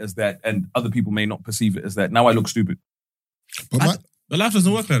not see it as that, and other people may not perceive it as that. Now I look stupid. But life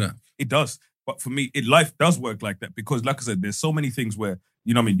doesn't work like that. It does. But for me, life does work like that because, like I said, there's so many things where,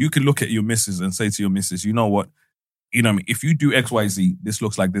 you know what I mean, you can look at your missus and say to your missus, you know what? You know what I mean? If you do X, Y, Z, this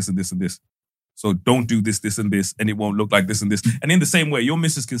looks like this and this and this. So don't do this, this and this, and it won't look like this and this. And in the same way, your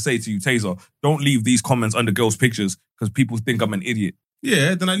missus can say to you, Taser, don't leave these comments under girls' pictures because people think I'm an idiot.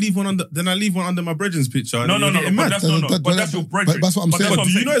 Yeah, then I leave one under my brethren's picture. No. But that's your brethren. But that's what I'm saying. But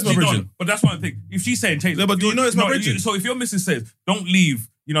do you know it's my brethren? But that's what I think. If she's saying, Taser, but do you know it's my brethren? So if your missus says, don't leave,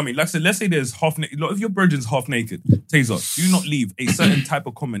 you know what I mean? Like I said, let's say there's half naked. If your brethren's half naked, Taser, do not leave a certain type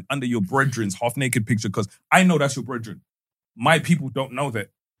of comment under your brethren's half naked picture because I know that's your brethren. My people don't know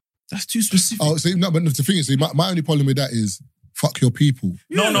that. That's too specific. Oh, see, no, but the thing is, my only problem with that is fuck your people.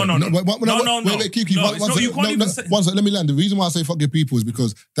 No. Wait, Kiki. One second, let me land. The reason why I say fuck your people is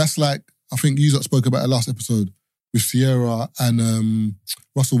because that's like, I think you spoke about it last episode with Sierra and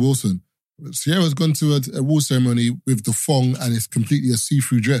Russell Wilson. Sierra's gone to a award ceremony with the thong and it's completely a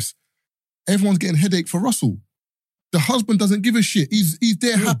see-through dress. Everyone's getting headache for Russell. The husband doesn't give a shit. He's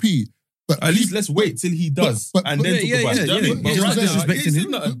there happy. But at least let's wait till he does and then talk about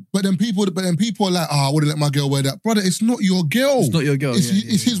it. But then people are like, I wouldn't let my girl wear that. Brother, it's not your girl. It's not your girl.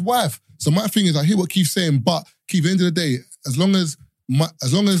 It's his wife. So my thing is, I hear what Keith's saying, but Keith, at the end of the day, as long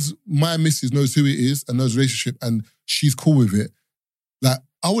as my missus knows who it is and knows the relationship and she's cool with it, like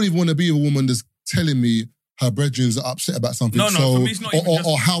I wouldn't even want to be a woman that's telling me her brethren are upset about something. No, for me it's not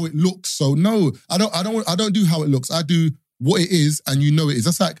or how it looks. So no, I don't do how it looks. I do what it is and you know it is.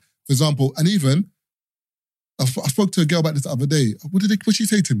 That's like, for example, and even, I spoke to a girl about this the other day. What did she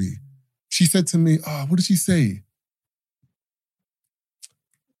say to me? She said to me, what did she say?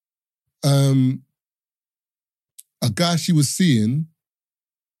 A guy she was seeing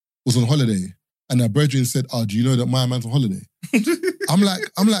was on holiday and her brethren said, do you know that my man's on holiday? I'm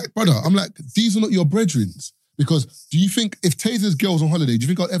like, brother, these are not your brethren. Because do you think if Taser's girl's on holiday, do you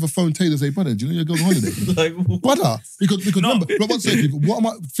think I'd ever phone Taser and say, brother, do you know your girl's on holiday? Brother, because remember,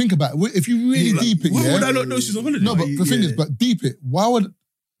 think about it. If you really deep it, why would I not know she's on holiday? No, but the thing is, but deep it,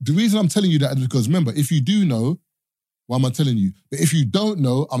 the reason I'm telling you that is because remember, if you do know, why am I telling you? But if you don't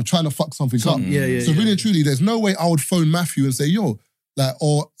know, I'm trying to fuck something up. So really and truly, there's no way I would phone Matthew and say, yo, like,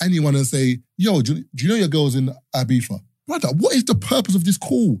 or anyone and say, yo, do you know your girl's in Ibiza? Brother, what is the purpose of this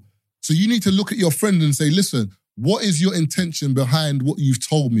call? So you need to look at your friend and say, listen, what is your intention behind what you've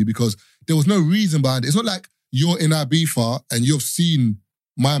told me? Because there was no reason behind it. It's not like you're in Ibiza and you've seen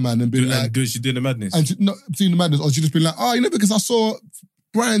my man and been like... She did the madness. And not seen the madness, or she just been like, because I saw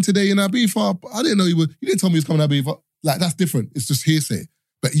Brian today in Ibiza, I didn't know you didn't tell me he was coming to Ibiza. Like, that's different. It's just hearsay.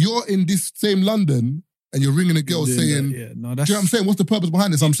 But you're in this same London and you're ringing a girl saying, do you know what I'm saying? What's the purpose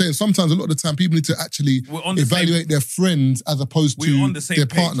behind this? I'm saying sometimes, a lot of the time, people need to actually evaluate their friends as opposed to their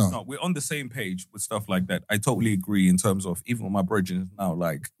partner. No, we're on the same page with stuff like that. I totally agree in terms of, even with my brethren now,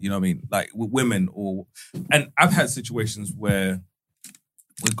 like, you know what I mean? Like, with women and I've had situations where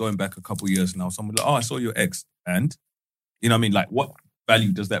we're going back a couple of years now. Someone like, I saw your ex, and, you know what I mean? Like, what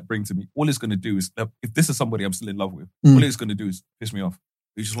value does that bring to me? All it's going to do is, if this is somebody I'm still in love with, all it's going to do is piss me off.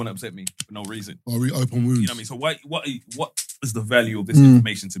 You just want to upset me for no reason. Or reopen wounds. You know what I mean? So what is the value of this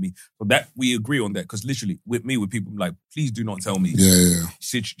information to me? So that we agree on that, because literally with people, I'm like, please do not tell me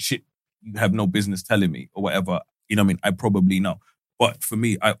shit you have no business telling me or whatever. You know what I mean? I probably know. But for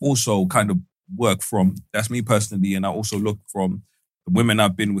me, I also kind of work from, that's me personally, and I also look from the women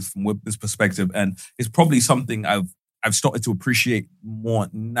I've been with from this perspective, and it's probably something I've started to appreciate more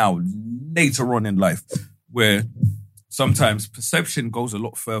now, later on in life, where sometimes perception goes a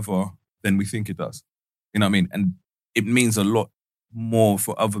lot further than we think it does. You know what I mean? And it means a lot more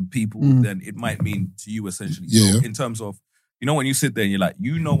for other people than it might mean to you, essentially. Yeah. So in terms of, you know, when you sit there and you're like,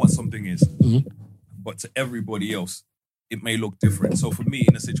 you know what something is, but to everybody else, it may look different. So for me,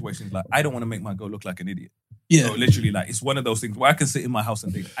 in a situation like, I don't want to make my girl look like an idiot. Yeah. So literally, like, it's one of those things where I can sit in my house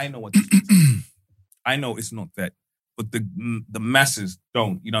and think, I know what this is. I know it's not that. But the masses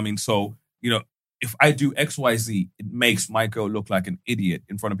don't. You know what I mean? So, you know, if I do X, Y, Z, it makes my girl look like an idiot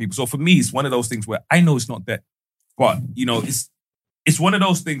in front of people. So for me, it's one of those things where I know it's not that. But, you know, it's one of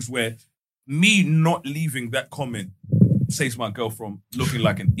those things where me not leaving that comment saves my girl from looking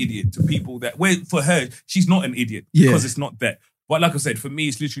like an idiot to people that, where for her, she's not an idiot because it's not that. But like I said, for me,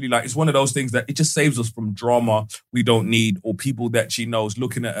 it's literally like, it's one of those things that it just saves us from drama we don't need, or people that she knows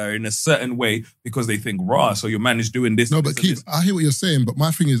looking at her in a certain way because they think, rah, so your man is doing this. No, but Keith, I hear what you're saying, but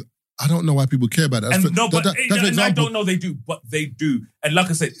my thing is, I don't know why people care about that. And I don't know they do, but they do. And like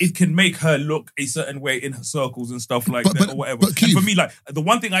I said, it can make her look a certain way in her circles and stuff like that or whatever. But Keith, and for me, like, the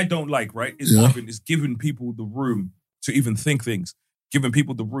one thing I don't like, right, is giving people the room to even think things, giving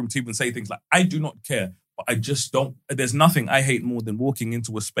people the room to even say things like, I do not care, but I just don't. There's nothing I hate more than walking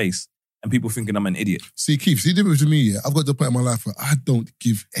into a space and people thinking I'm an idiot. See, Keith, see the difference with me, I've got to the point in my life where I don't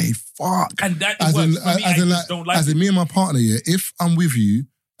give a fuck. And that works for me, I just don't like it. As in me and my partner, if I'm with you,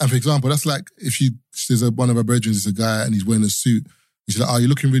 and for example, that's like if there's one of our brethren is a guy and he's wearing a suit, and she's like, you're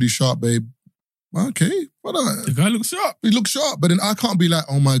looking really sharp, babe. Okay, but the guy looks sharp. He looks sharp, but then I can't be like,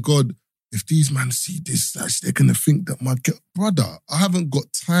 oh my God, if these men see this, they're going to think that my brother, I haven't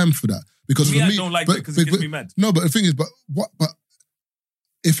got time for that. Because for me, I don't like it because it gets me mad. No, but the thing is,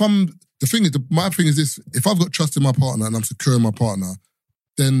 my thing is this, if I've got trust in my partner and I'm secure in my partner,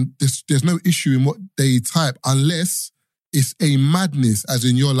 then there's no issue in what they type unless it's a madness, as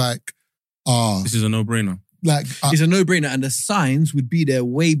in you're like, this is a no-brainer. Like it's a no-brainer, and the signs would be there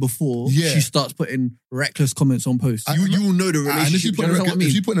way before she starts putting reckless comments on posts. You'll know the relationship.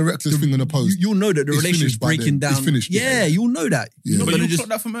 If you put a reckless thing on a post, you'll know that the relationship's breaking down. It's finished. Yeah, you'll know that. Yeah. But you got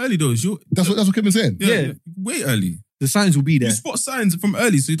that from early, though. That's what Kevin's saying. Yeah, way early. The signs will be there. You spot signs from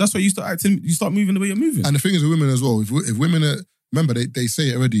early, so that's why you start acting. You start moving the way you're moving. And the thing is with women as well. If women are, remember, they say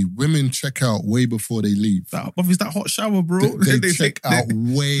it already. Women check out way before they leave. It's that hot shower, bro. They check out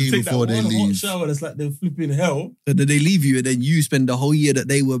way before they leave. Hot shower that's like the flipping hell. So that they leave you, and then you spend the whole year that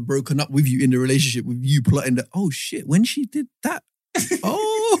they were broken up with you in the relationship with you plotting that. Oh shit! When she did that, That's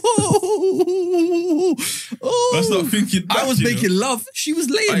not thinking. I was making love. She was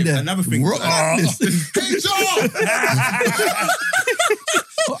laying there. Another thing.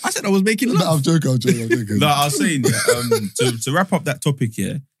 I said I was making love. No, I'm joking. No, I was saying to wrap up that topic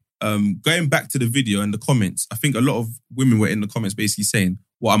here, going back to the video and the comments, I think a lot of women were in the comments basically saying,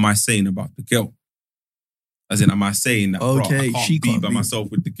 what am I saying about the girl? As in, am I saying that I can't be by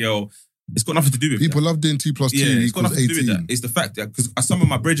myself with the girl? It's got nothing to do with people that. love doing 2 + 2 it's got nothing 18. to do with that. It's the fact that, because some of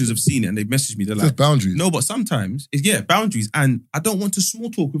my brothers have seen it and they've messaged me, they're like, boundaries. No, but sometimes, boundaries. And I don't want to small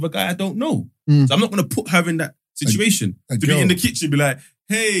talk with a guy I don't know. So I'm not going to put her in that situation. To be in the kitchen, be like,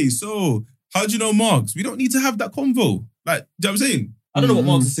 hey, so how do you know Margs? We don't need to have that convo. Like, do you know what I'm saying? I don't know what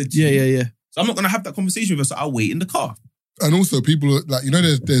Margs has said to you. Yeah. So I'm not going to have that conversation with her, so I'll wait in the car. And also people are, like, you know,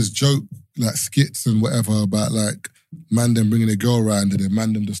 there's joke, like skits and whatever about like man them bringing a girl around and then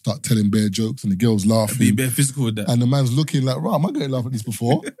man them just start telling bare jokes and the girl's laughing. Being bare physical with that. And the man's looking like, right, am I going to laugh at this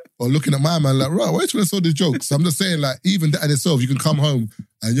before? Or looking at my man like, right, why are you trying to sell this joke? So I'm just saying, like, even that in itself, you can come home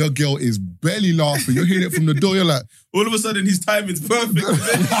and your girl is barely laughing. You're hearing it from the door. You're like, all of a sudden his timing's perfect.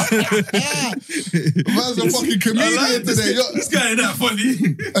 man's a fucking comedian today. This guy ain't that funny.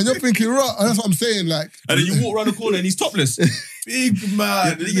 And you're thinking, right? And that's what I'm saying. Like, and then you walk around the corner and he's topless. Big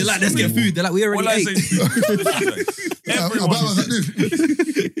man. You're like, let's get food. They're like, we already ate. Everyone's like this.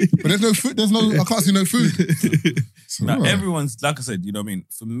 But there's no food. I can't see no food. So, now, everyone's, like I said, you know what I mean?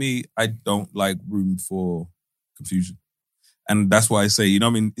 For me, I don't like room for confusion. And that's why I say, you know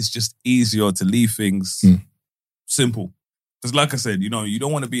what I mean? It's just easier to leave things simple. Because like I said, you know, you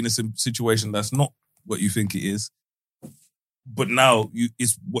don't want to be in a situation that's not what you think it is. But now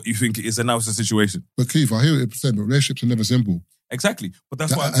it's what you think it is, and now it's a situation. But Keith, I hear what you said, but relationships are never simple. Exactly. But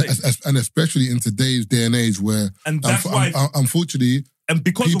that's what I'm saying. And especially in today's day and age where, and that's why, unfortunately, and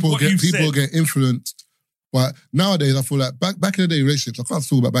because people of what people get influenced. But nowadays, I feel like back in the day, relationships, I can't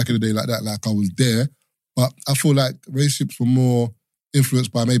talk about back in the day like that, like I was there. But I feel like relationships were more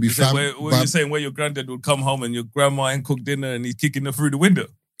influenced by maybe family. You're saying where your granddad would come home and your grandma ain't cook dinner and he's kicking her through the window.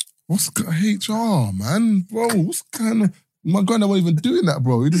 What's HR, man? Bro, what's kind of... My granddad wasn't even doing that,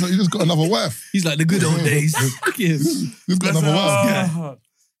 bro. He just got another wife. He's like the good old days. He's got another wife.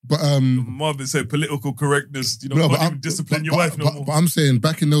 But Marvin said political correctness. You know, can't even discipline your wife no more. But I'm saying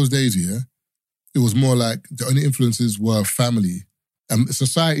back in those days, yeah, it was more like the only influences were family and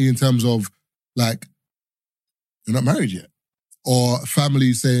society in terms of like, you're not married yet, or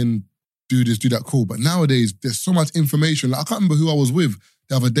family saying do this, do that, cool. But nowadays there's so much information. Like I can't remember who I was with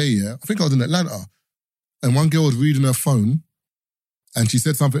the other day. Yeah, I think I was in Atlanta. And one girl was reading her phone and she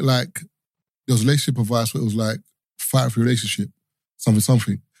said something like, there was relationship advice where it was like, fight for your relationship,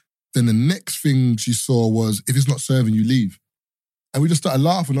 something. Then the next thing she saw was, if it's not serving, you leave. And we just started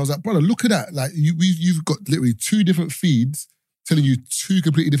laughing. I was like, brother, look at that. Like you've got literally two different feeds telling you two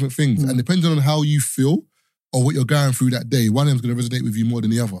completely different things. And depending on how you feel or what you're going through that day, one of them's going to resonate with you more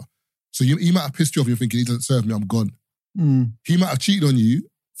than the other. So he might have pissed you off and you're thinking, he doesn't serve me, I'm gone. He might have cheated on you,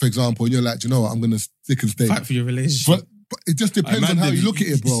 for example, and you're like, do you know what, I'm going to stick and stay. Fight for your relationship. But it just depends on how you look at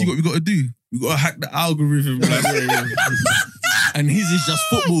it, bro. You see what we got to do? We got to hack the algorithm. And his is just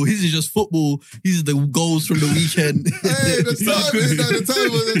football. His is just football. These are the goals from the weekend. Hey, the timing.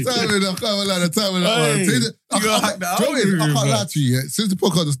 I can't lie to you. Since the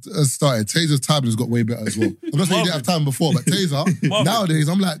podcast has started, Taser's timing has got way better as well. I'm not saying he didn't have time before, but Taser, nowadays,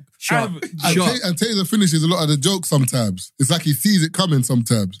 I'm like, Sharp. And Taser finishes a lot of the jokes sometimes. It's like he sees it coming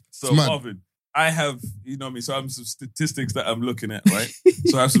sometimes. So, Marvin, I have, you know me, so I have some statistics that I'm looking at, right?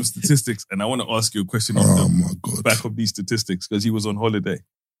 So I have some statistics, and I want to ask you a question on the back of these statistics, because he was on holiday.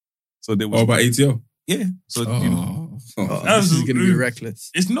 So there was... about ATL? Yeah. So, this is going to be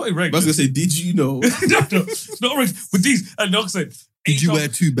reckless. It's not irregular. I was going to say, did you know? No, it's not reckless. But these, and like I said, did you wear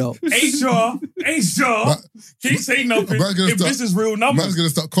two belts? HR, can't say nothing if this is real numbers. Man's going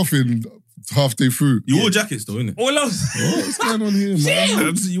to start coughing half day through. You wore jackets though, innit? What's going on here,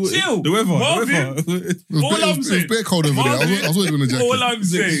 man? Chill. The weather. All I'm saying. It was bare cold over there. I was always in a jacket. All I'm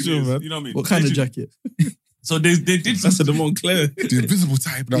saying is, you know what I mean? What kind of jacket? So they did some... That's the Montclair. The invisible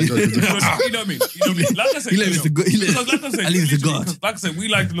type. No, you know what I mean? Like I said, he leaves the God. Like I said, we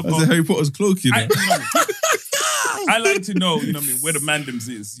like to look That's Harry Potter's cloak, you know? I like to know, you know what I mean, where the mandems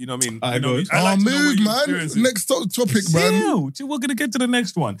is, you know what I mean? I like move, man. Next topic, man. We're going to get to the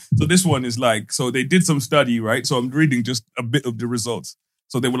next one. So this one is like, so they did some study, right? So I'm reading just a bit of the results.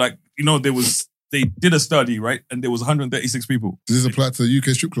 So they were like, you know, they did a study, right? And there was 136 people. Does this apply to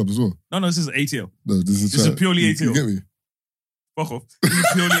UK strip clubs as well? No, this is ATL. No, this is purely ATL. You get me? Fuck off. This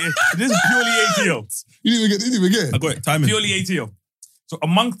is purely ATL. You didn't even get it. I got it. Timing. Purely ATL. So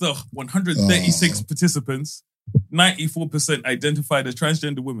among the 136 participants, 94% identified as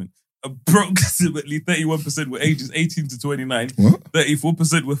transgender women. Approximately 31% were ages 18 to 29. What?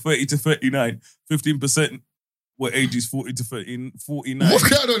 34% were 30 to 39. 15% were ages 40 to 49. What's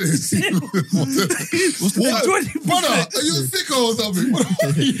going on here? What's the 20%? Brother, are you a sicko or something? What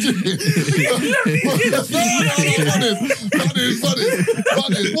are you doing?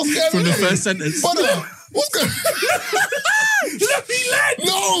 Funny. What's going on? From the first sentence. Brother, what's going on? Let me land.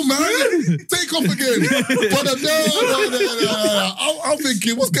 No, man. Take off again. Brother, no. I'm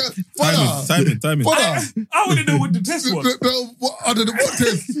thinking, what's going on? Timing. Brother. I want to know what the test was. What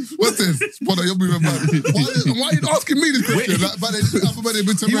test? What test? Brother, you're moving mad. Why are you asking me this question?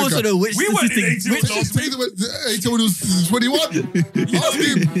 He wants to know which we went in ATL when he was 21. Ask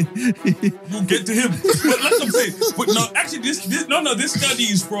him. We'll get to him. But like I'm saying, but no, actually, this study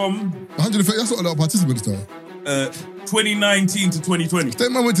is from 130. That's not a lot of participants, though. 2019 to 2020.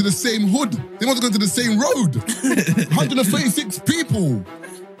 Them man went to the same hood. They must have gone to the same road. 136 people.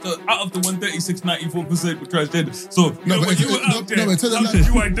 So out of the 136, 94% were transgender. So no, when you were out there, but how did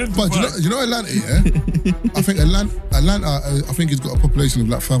you identify? But you know Atlanta, yeah? I think Atlanta, I think it's got a population of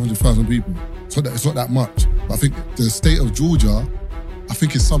like 500,000 people. So it's not that much. But I think the state of Georgia, I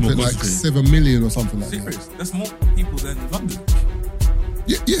think it's something like 7 million or something like Serious? that. That's more people than London.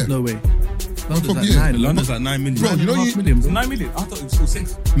 Yeah. No way. London's like 9 million. Bro, you know million, bro. 9 million. I thought it was still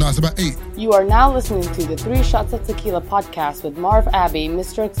 6. No, it's about 8. You are now listening to the 3 Shots of Tequila podcast with Marv Abbey,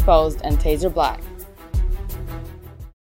 Mr. Exposed, and Taser Black.